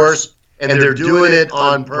things worse, and they're doing it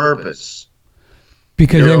on purpose.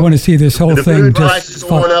 Because they want to see this whole the thing food just prices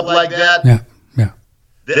going up like that. Yeah.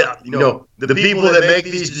 The people that make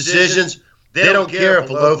these decisions, they don't care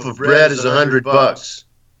if a loaf of bread is $100,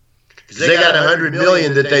 because they got 100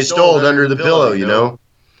 million that they stole under the pillow.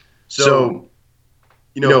 So,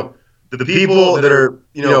 the people that are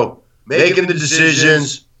making the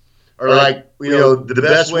decisions are like, the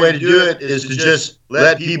best way to do it is to just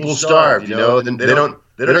let people starve, Then they don't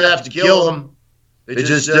have to kill them. They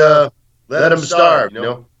just let them starve,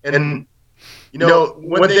 And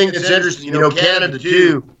one thing that's interesting, Canada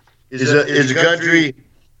too is a country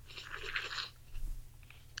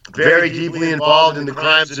very deeply involved in the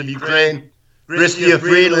crimes of Ukraine. Chrystia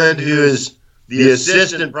Freeland, who is the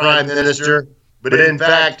assistant prime minister, but in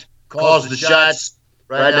fact calls the shots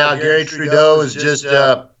right now. Gary Trudeau is just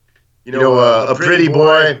a pretty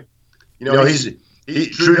boy.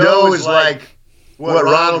 Trudeau is like what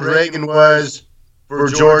Ronald Reagan was for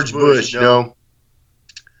George Bush. Freeland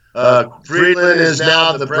is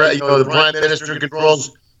now the prime minister,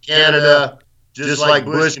 controls Canada, just like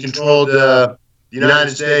Bush controlled the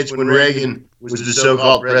United States when Reagan was the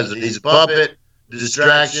so-called president. He's a puppet,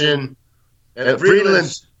 distraction. And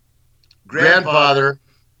Freeland's grandfather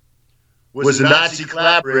was a Nazi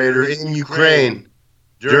collaborator in Ukraine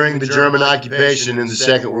during the German occupation in the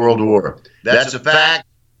Second World War. That's a fact.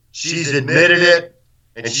 She's admitted it,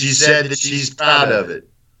 and she said that she's proud of it.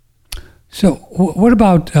 So what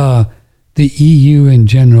about the EU in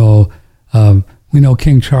general? We know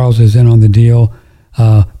King Charles is in on the deal,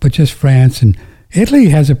 but just France and Italy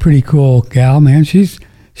has a pretty cool gal, man. She's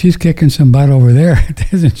kicking some butt over there,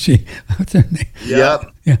 isn't she? What's her name?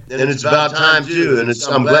 Yep. Yeah. And it's about time too. And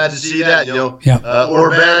I'm glad to see that.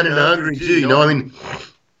 Orban in Hungary too.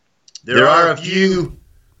 There are a few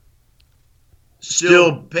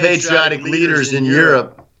still patriotic leaders in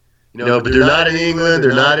Europe, but they're not in England,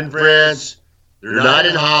 they're not in France, they're not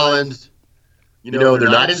in Holland, they're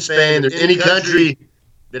not in Spain. There's any country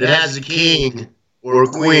that has a king or a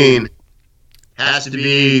queen has to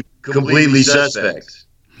be completely suspect.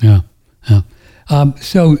 Yeah.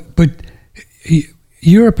 But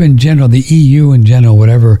Europe in general, the EU in general,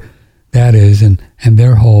 whatever that is, and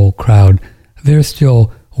their whole crowd, they're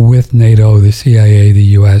still with NATO, the CIA,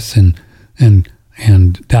 the US, and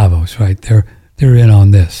Davos, right? They're in on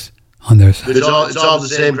this, on their side. It's all the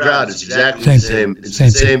same crowd. It's exactly the same. It's the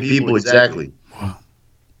same people, exactly. Wow.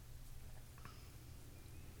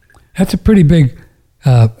 That's a pretty big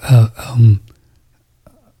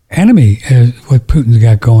enemy, what Putin's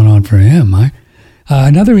got going on for him, right?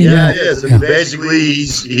 Another email. Yeah, it is. Basically,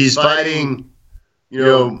 he's fighting,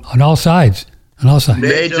 on all sides.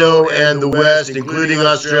 NATO and the West, including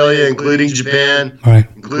Australia, including Japan, right,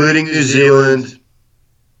 including New Zealand.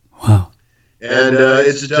 Wow. And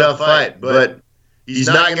it's a tough fight, but he's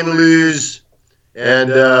not going to lose. And,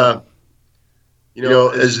 as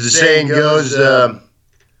the saying goes,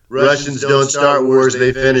 Russians don't start wars,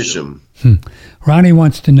 they finish them. Ronnie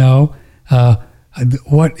wants to know,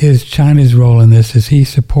 what is China's role in this? Is he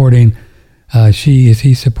supporting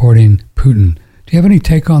supporting Putin? Do you have any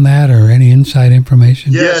take on that or any inside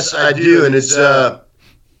information? Yes, I do, and it's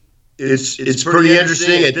pretty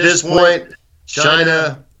interesting. At this point,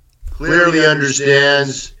 China clearly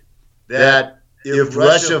understands that if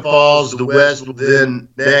Russia falls, the West will then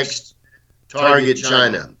next target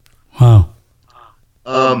China. Wow.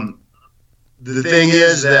 The thing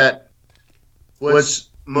is that what's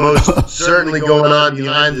most certainly going on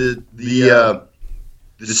behind the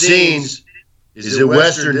scenes is that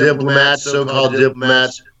Western diplomats, so-called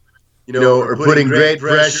diplomats, are putting great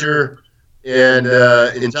pressure and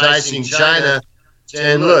enticing China,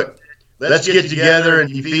 saying, look, let's get together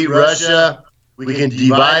and defeat Russia. We can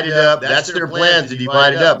divide it up. That's their plan, to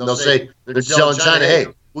divide it up. And they'll say, they're telling China, hey,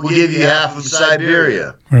 we'll give you half of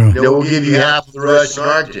Siberia. We'll give you half of the Russian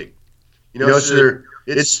Arctic. So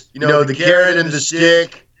it's, the carrot and the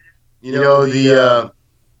stick, it's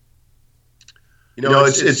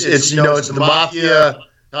the mafia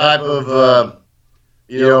type of,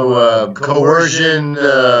 coercion,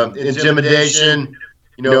 intimidation,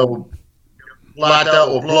 plata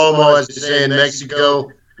o plomo, as they say in Mexico.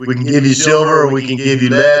 We can give you silver or we can give you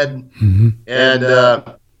lead. Mm-hmm. And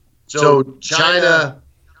so China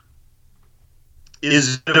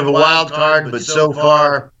is a bit of a wild card, but so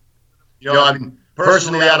far,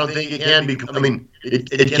 personally, I don't think it can be.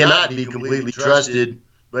 It cannot be completely trusted.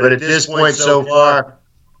 But at this point, so far,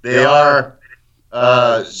 they are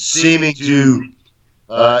seeming to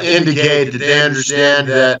indicate that they understand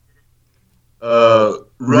that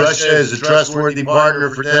Russia is a trustworthy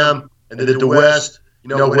partner for them, and that the West,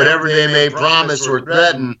 whatever they may promise or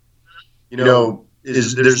threaten,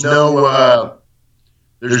 there's no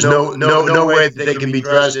way that they can be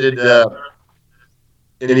trusted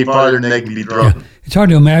any farther than they can be thrown. Yeah. It's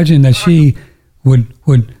hard to imagine that she would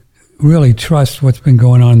really trust what's been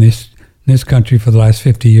going on in this country for the last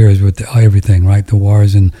 50 years with everything, right? The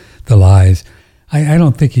wars and the lies. I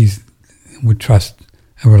don't think would trust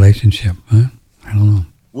a relationship. Huh? I don't know.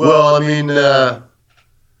 Well, I mean,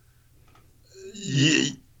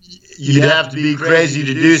 you'd have to be crazy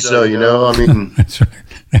to do so, you know. I mean, that's right.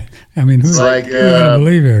 I mean, who's like, gonna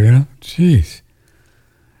believe it? You know, jeez.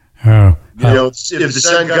 Oh, you know, if the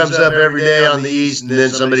sun comes up every day on the east, and then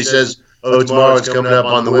somebody says, "Oh, tomorrow it's coming up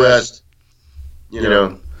on the west," you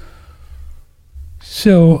know.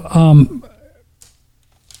 So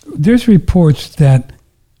there's reports that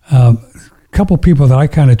a couple people that I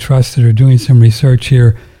kind of trust that are doing some research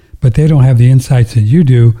here, but they don't have the insights that you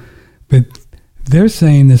do. But they're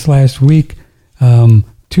saying this last week,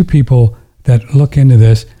 two people that look into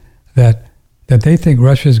this, that they think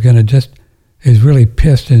Russia is really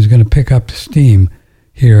pissed and is going to pick up steam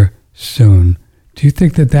here soon. Do you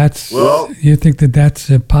think that's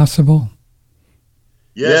possible?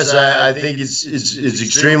 Yes, I think it's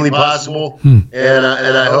extremely possible, and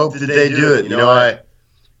I hope that they do it. You know,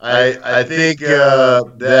 I think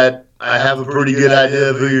that I have a pretty good idea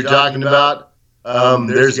of who you're talking about.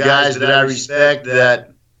 There's guys that I respect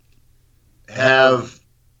that have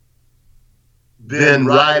been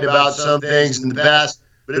right about some things in the past,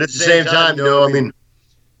 but at the same time, you know, I mean,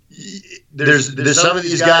 there's some of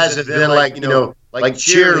these guys have been like, you know, like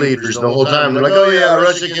cheerleaders the whole time. They're like, oh yeah,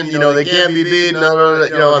 Russia can, you know, they can't be beaten. No, you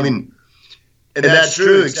know, I mean, and that's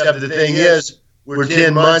true. Except the thing is, we're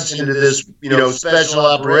 10 months into this, you know, special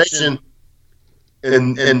operation,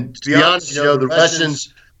 and to be honest, you know, the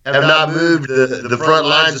Russians have not moved the front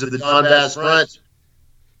lines of the Donbass front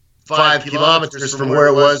 5 kilometers from where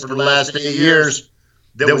it was for the last 8 years.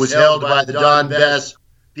 That was held by the Donbass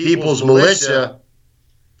People's Militia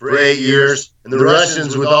for 8 years, and the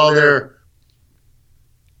Russians, with all their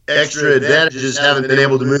extra advantages, haven't been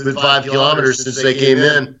able to move it 5 kilometers since they came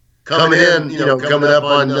in. Coming up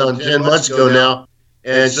on 10 months ago now.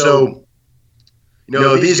 And so, you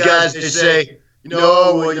know, these guys, they say, you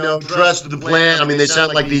know, trust the plan. I mean, they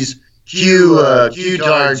sound like these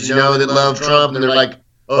Q-tards, you know, that love Trump, and they're like,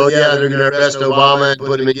 oh yeah, they're going to arrest Obama and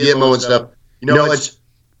put him in Gitmo and stuff. You know, it's,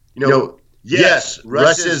 you know, yes,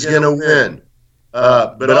 Russia is going to win.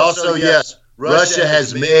 But also, yes, Russia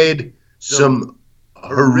has made some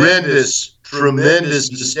horrendous,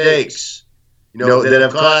 tremendous mistakes, you know, that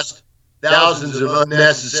have cost thousands of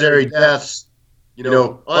unnecessary deaths, you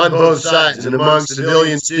know, on both sides and among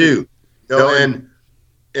civilians too. You know,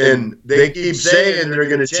 and they keep saying they're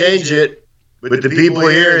going to change it, but the people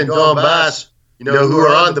here in Donbass, you know, who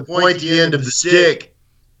are on the pointy end of the stick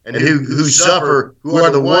and who suffer, who are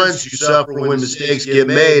the ones who suffer when mistakes get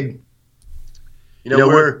made, you know,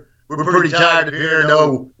 we're pretty tired of hearing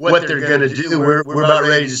what they're going to do. We're about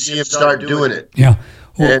ready to see them start doing it. Yeah.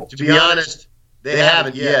 Well, and to be honest, they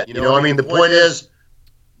haven't yet. You know, I mean, the point is,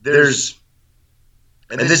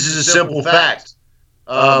 and this is a simple fact,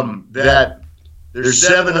 that there's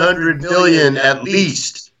 $700 million at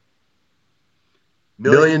least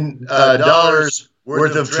dollars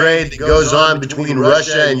worth of trade that goes on between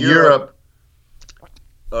Russia and Europe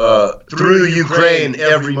through Ukraine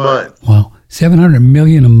every month. Wow. $700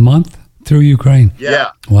 million a month through Ukraine.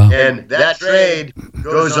 Yeah. Wow. And that trade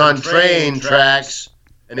goes on train tracks,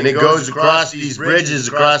 and it goes across these bridges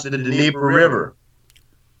across the Dnieper River.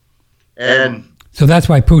 And so that's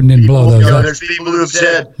why Putin didn't blow those up. There's people who have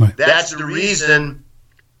said that's the reason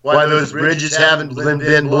why those bridges haven't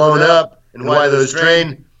been blown up and why those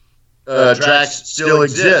train tracks still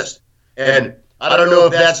exist. And I don't know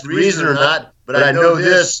if that's the reason or not, but I know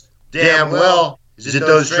this damn well, is that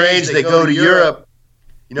those trains that go to Europe,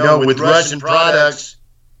 you know, with Russian products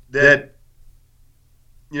that,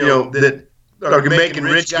 you know, that are making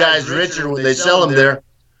rich guys richer when they sell them there,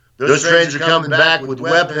 those trains are coming back with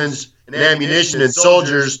weapons and ammunition and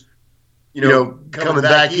soldiers, you know, coming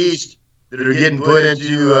back east that are getting put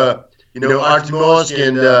into, you know, Artemovsk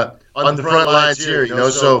and on the front lines here, you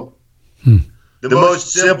know. So the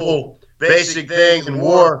most simple, basic thing in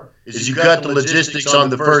war is you cut the logistics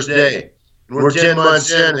on the first day. And we're 10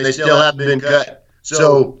 months in and they still haven't been cut.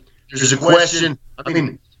 So there's a question. I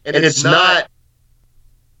mean, and it's not,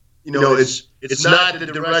 you know, it's not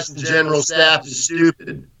that the Russian general staff is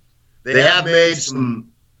stupid. They have made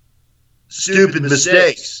some stupid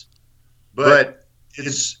mistakes, but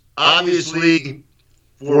it's obviously,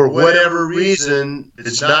 for whatever reason,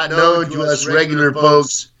 it's not known to us regular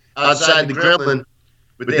folks outside the Kremlin,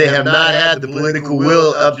 but they have not had the political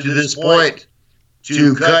will up to this point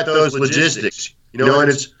to cut those logistics. You know, and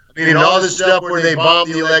it's, I mean, all this stuff where they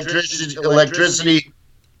bomb the electricity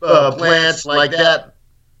plants like that,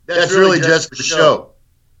 that's really just for show.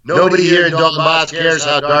 Nobody here in Donbass cares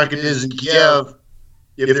how dark it is in Kiev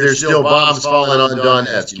if there's still bombs falling on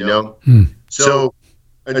Donetsk, you know? So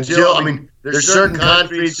until, I mean, there's certain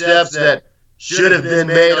concrete steps that should have been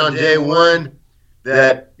made on day one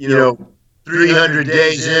that, 300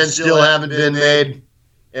 days in still haven't been made.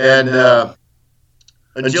 And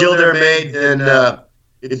until they're made, then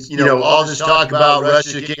it's, all this talk about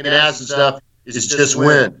Russia kicking ass and stuff is just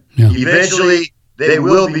wind. Yeah. Eventually, they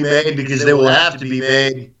will be made because they will have to be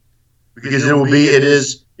made because it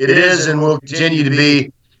is and will continue to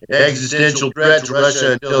be an existential threat to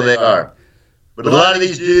Russia until they are. But a lot of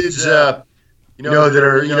these dudes, that are,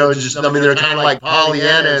 they're kind of like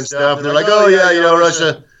Pollyanna and stuff. And they're like, oh yeah,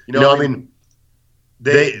 Russia,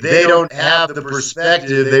 they don't have the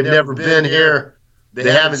perspective. They've never been here. They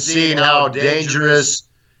haven't seen how dangerous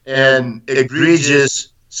and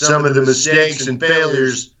egregious some of the mistakes and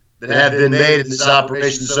failures that have been made in this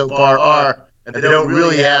operation so far are, and they don't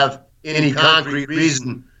really have any concrete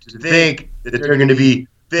reason to think that they're going to be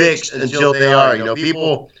fixed until they are.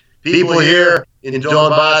 People here in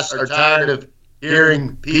Donbass are tired of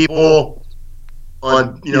hearing people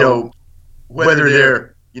on, whether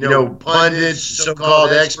they're, pundits,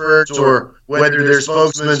 so-called experts, or whether they're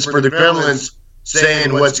spokesmen for the Kremlin's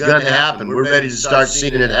saying what's going to happen. We're ready to start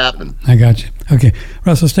seeing it happen. I got you. Okay.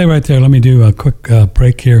 Russell, stay right there. Let me do a quick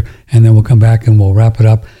break here, and then we'll come back and we'll wrap it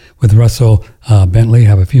up with Russell Bentley.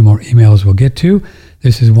 Have a few more emails we'll get to.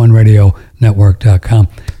 This is OneRadioNetwork.com.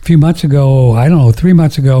 A few months ago, 3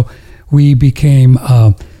 months ago, we became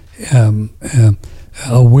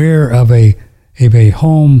aware of a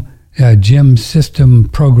home gym system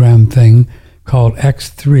program thing called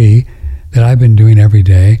X3 that I've been doing every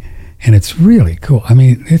day. And it's really cool. I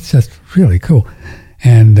mean, it's just really cool.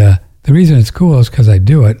 And the reason it's cool is because I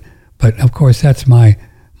do it. But of course, that's my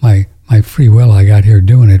free will. I got here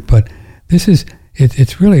doing it. But this is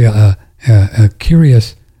it's really a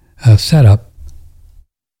curious setup.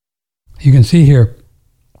 You can see here,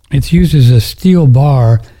 it's used as a steel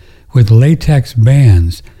bar with latex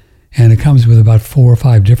bands, and it comes with about 4 or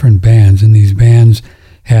 5 different bands. And these bands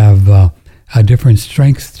have a different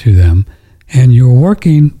strength to them. And you're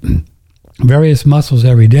working various muscles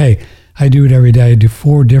every day. I do it every day. I do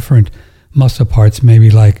 4 different muscle parts, maybe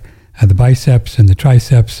like the biceps and the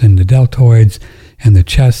triceps and the deltoids and the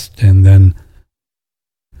chest, and then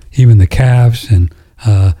even the calves and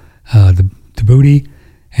the booty.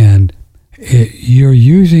 And you're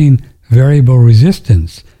using variable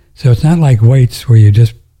resistance. So it's not like weights where you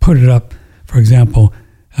just put it up. For example,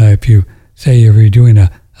 if you say you're doing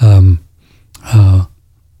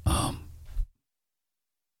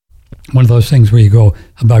one of those things where you go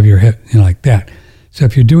above your hip, like that. So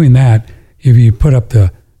if you're doing that, if you put up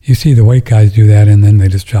you see the weight guys do that, and then they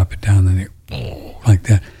just drop it down, and they like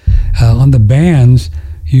that. On the bands,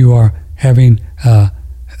 you are having a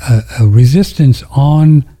resistance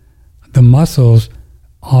on the muscles,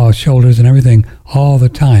 shoulders and everything all the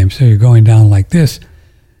time. So you're going down like this,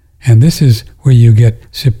 and this is where you get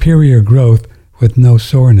superior growth with no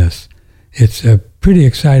soreness. It's a pretty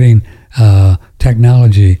exciting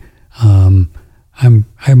technology. I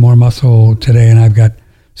have more muscle today, and I've got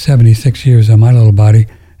 76 years on my little body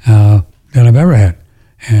than I've ever had.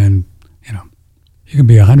 And you can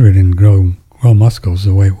be 100 and grow muscles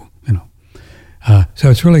the way so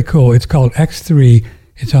it's really cool. It's called X3.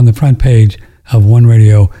 It's on the front page of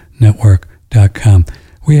OneRadioNetwork.com.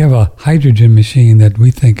 We have a hydrogen machine that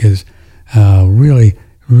we think is really,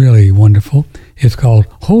 really wonderful. It's called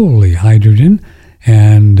Holy Hydrogen,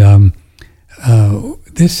 and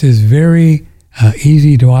this is very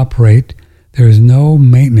easy to operate. There is no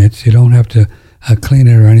maintenance. You don't have to clean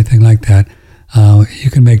it or anything like that. You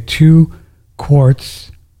can make 2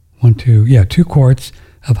 quarts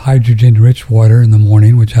of hydrogen-rich water in the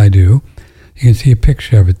morning, which I do. You can see a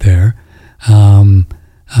picture of it there. One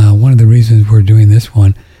of the reasons we're doing this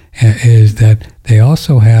one is that they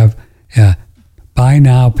also have buy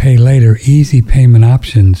now, pay later, easy payment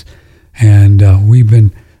options. And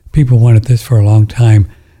people wanted this for a long time.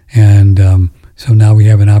 And so now we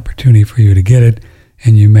have an opportunity for you to get it,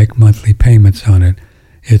 and you make monthly payments on it.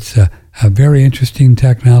 It's a very interesting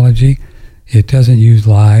technology. It doesn't use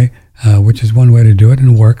lye, which is one way to do it,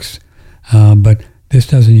 and works. But this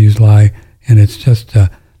doesn't use lye, and it's just a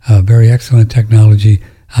very excellent technology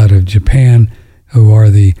out of Japan, who are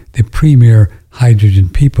the premier hydrogen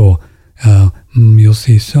people. You'll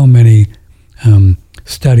see so many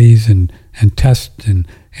studies and tests and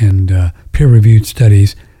peer-reviewed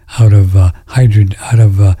studies out of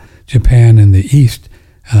Japan and the East,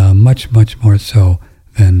 much more so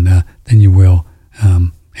than you will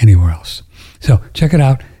anywhere else. So check it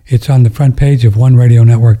out. It's on the front page of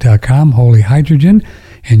OneRadioNetwork.com, Holy Hydrogen,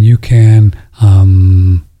 and you can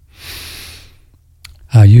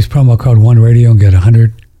use promo code OneRadio and get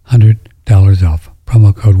 $100 off.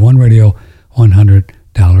 Promo code OneRadio,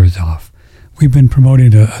 $100 off. We've been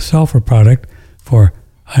promoting a sulfur product for,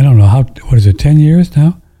 I don't know, what is it, 10 years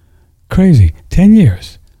now? Crazy, 10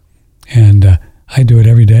 years. And I do it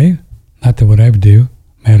every day. Not that what I do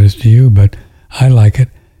matters to you, but I like it.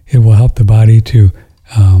 It will help the body to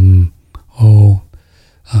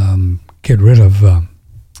get rid of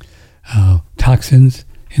toxins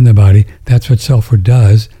in the body. That's what sulfur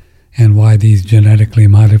does, and why these genetically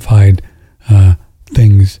modified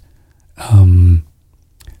things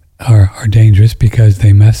are dangerous, because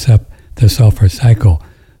they mess up the sulfur cycle.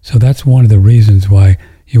 So that's one of the reasons why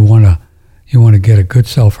you want to get a good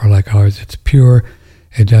sulfur like ours. It's pure.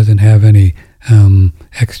 It doesn't have any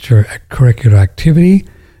extracurricular activity.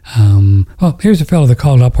 Well, here's a fellow that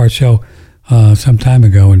called up our show some time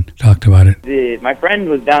ago and talked about it. My friend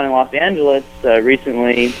was down in Los Angeles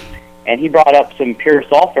recently, and he brought up some pure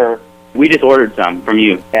sulfur. We just ordered some from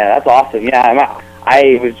you. Yeah, that's awesome. Yeah,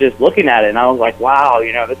 I was just looking at it, and I was like, wow,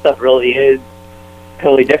 this stuff really is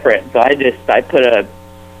totally different. So I put a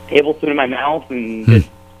tablespoon in my mouth and just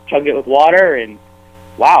chugged it with water, and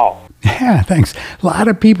wow. Yeah, thanks. A lot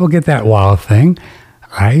of people get that wow thing.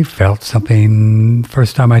 I felt something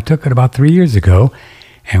first time I took it about 3 years ago,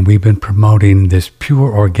 and we've been promoting this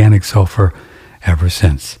pure organic sulfur ever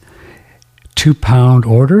since. 2-pound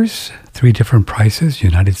orders, 3 different prices,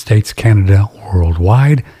 United States, Canada,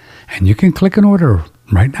 worldwide. And you can click an order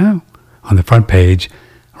right now on the front page,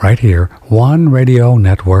 right here,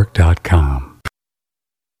 oneradionetwork.com.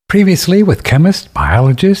 Previously, with chemist,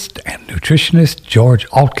 biologist, and nutritionist George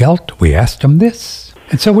Altgeld, we asked him this.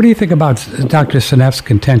 And so what do you think about Dr. Seneff's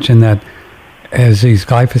contention that as these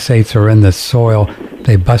glyphosates are in the soil,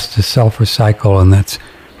 they bust the sulfur cycle, and that's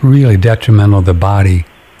really detrimental to the body?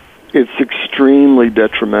 It's extremely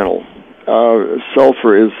detrimental.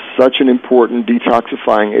 Sulfur is such an important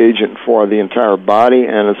detoxifying agent for the entire body,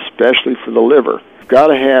 and especially for the liver. You've got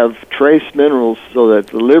to have trace minerals so that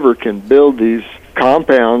the liver can build these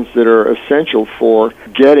compounds that are essential for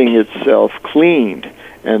getting itself cleaned.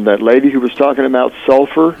 And that lady who was talking about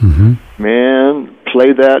sulfur, man,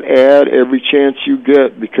 play that ad every chance you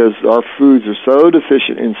get, because our foods are so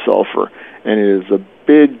deficient in sulfur, and it is a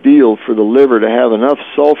big deal for the liver to have enough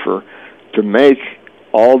sulfur to make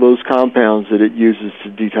all those compounds that it uses to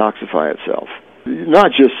detoxify itself.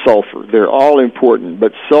 Not just sulfur, they're all important,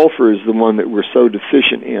 but sulfur is the one that we're so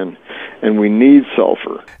deficient in, and we need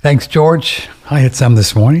sulfur. Thanks, George. I had some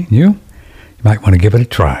this morning. You might want to give it a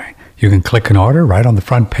try. You can click an order right on the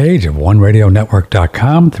front page of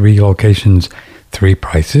oneradionetwork.com. 3 locations, 3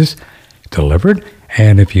 prices delivered.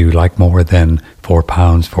 And if you like more than 4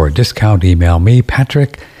 pounds for a discount, email me,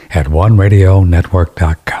 Patrick, at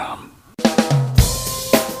oneradionetwork.com.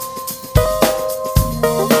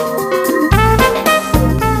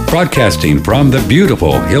 Broadcasting from the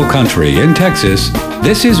beautiful Hill Country in Texas,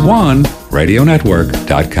 this is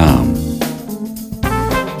OneRadioNetwork.com.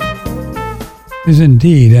 It is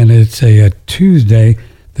indeed, and it's a Tuesday,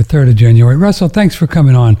 the 3rd of January. Russell, thanks for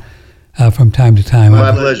coming on from time to time.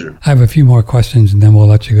 My pleasure. I have a few more questions, and then we'll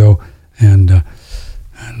let you go.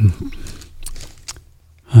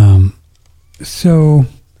 So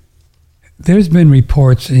there's been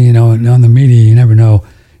reports, on the media, you never know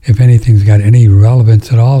if anything's got any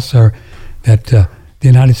relevance at all, sir, that the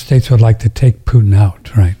United States would like to take Putin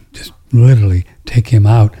out, right? Just literally take him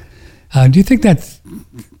out. Do you think that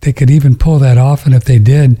they could even pull that off? And if they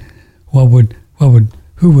did, who would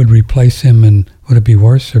replace him? And would it be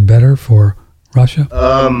worse or better for Russia?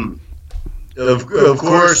 Of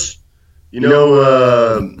course,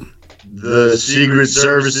 the secret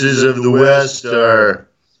services of the West are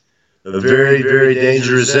very, very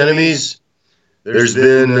dangerous enemies. There's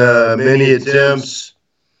been many attempts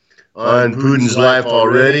on Putin's life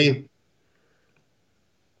already,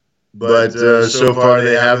 but so far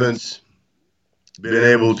they haven't been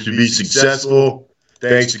able to be successful,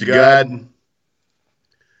 thanks to God.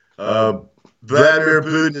 Vladimir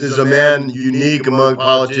Putin is a man unique among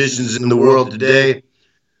politicians in the world today.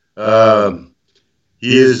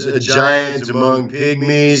 He is a giant among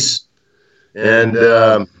pygmies, and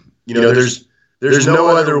there's no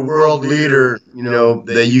other world leader,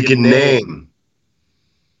 that you can name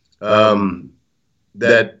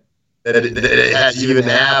that has even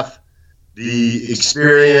half the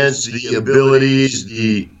experience, the abilities,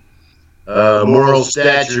 the moral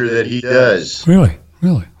stature that he does. Really?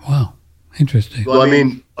 Wow, interesting. Well,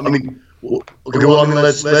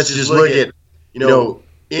 let's just look at,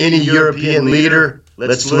 any European leader.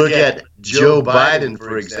 Let's look at Joe Biden,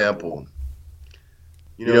 for example.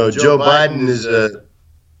 Joe Biden is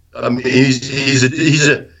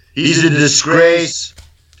he's a disgrace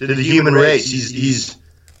to the human race. He's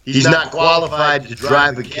he's not qualified to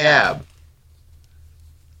drive a cab.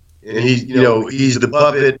 And he's the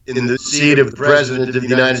puppet in the seat of the president of the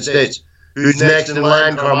United States. Who's next in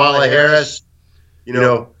line? Kamala Harris.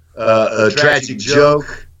 A tragic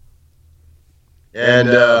joke. And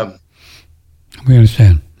we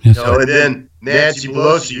understand. Yes, and then Nancy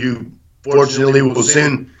Pelosi, who fortunately will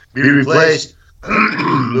soon be replaced,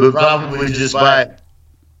 but probably just by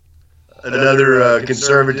another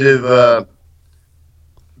conservative,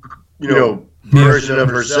 version of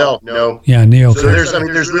herself. Yeah, neo. So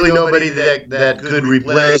there's really nobody that could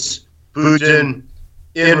replace Putin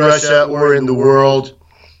in Russia or in the world.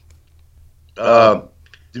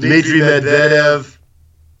 Dmitry Medvedev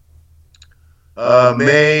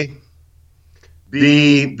may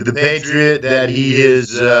be the patriot that he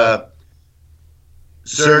is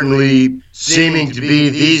certainly seeming to be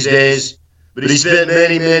these days, but he spent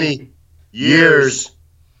many, many years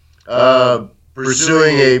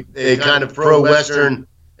pursuing a kind of pro-Western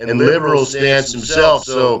and liberal stance himself.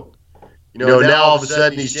 So, now all of a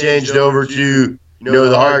sudden he's changed over to, the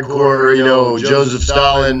hardcore, Joseph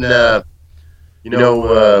Stalin,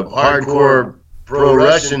 hardcore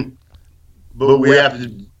pro-Russian. But we have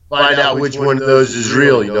to find out which one of those is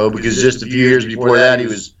real, because just a few years before that he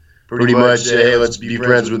was pretty much, hey, let's be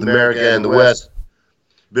friends with America and the West.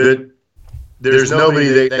 But there's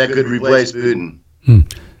nobody that could replace Putin.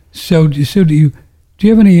 So do you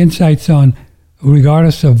have any insights on,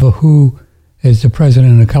 regardless of who is the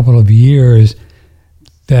president in a couple of years,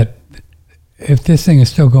 that if this thing is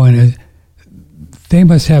still going, they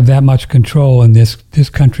must have that much control in this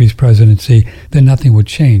country's presidency that nothing would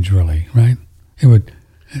change, really, right? It would,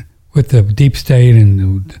 with the deep state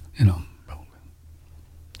and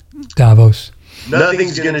Davos.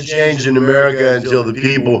 Nothing's going to change in America until the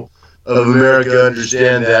people of America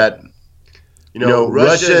understand that,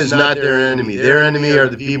 Russia is not their enemy. Their enemy are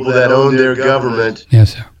the people that own their government.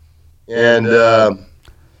 Yes, sir. And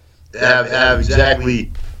have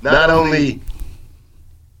exactly not only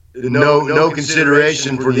no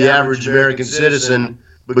consideration for the average American citizen,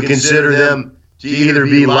 but consider them to either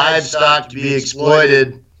be livestock to be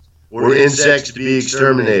exploited or insects to be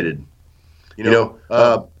exterminated.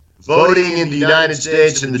 Voting in the United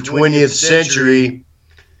States in the 20th century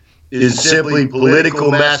is simply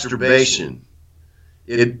political masturbation.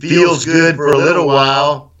 It feels good for a little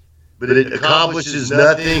while, but it accomplishes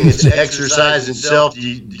nothing. It's an exercise in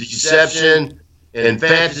self-deception and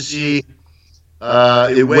fantasy.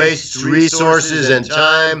 It wastes resources and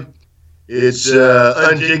time. It's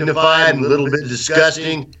undignified and a little bit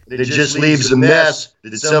disgusting. It just leaves a mess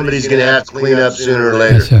that somebody's going to have to clean up sooner or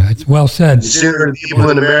later. Yes, sir. It's well said. The sooner the people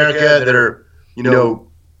in America that are,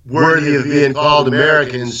 worthy of being called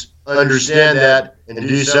Americans understand that and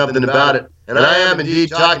do something about it. And I am indeed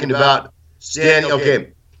talking about standing.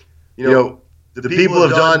 Okay, the people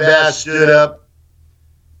of Donbass stood up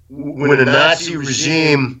when a Nazi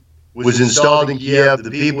regime was installed in Kiev. The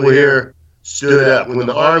people here stood up when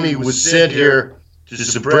the army was sent here to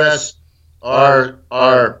suppress our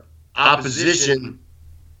opposition.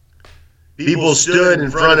 People stood in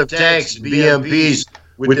front of tanks, BMPs,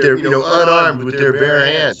 with their unarmed, with their bare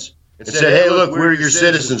hands, and said, "Hey, look, we're your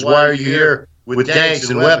citizens. Why are you here with tanks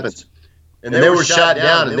and weapons?" And they were shot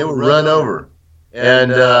down and they were run over.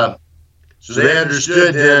 And so they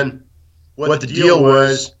understood then what the deal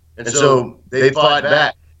was, and so they fought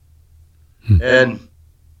back. And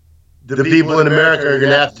the people in America are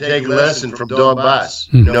going to have to take a lesson from Donbass.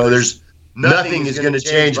 There's nothing is going to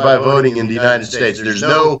change by voting in the United States. There's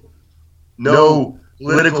no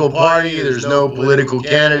political party. There's no political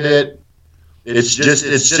candidate. It's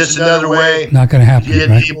just another way not going to happen, to get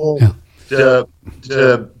right? people to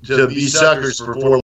be suckers for 4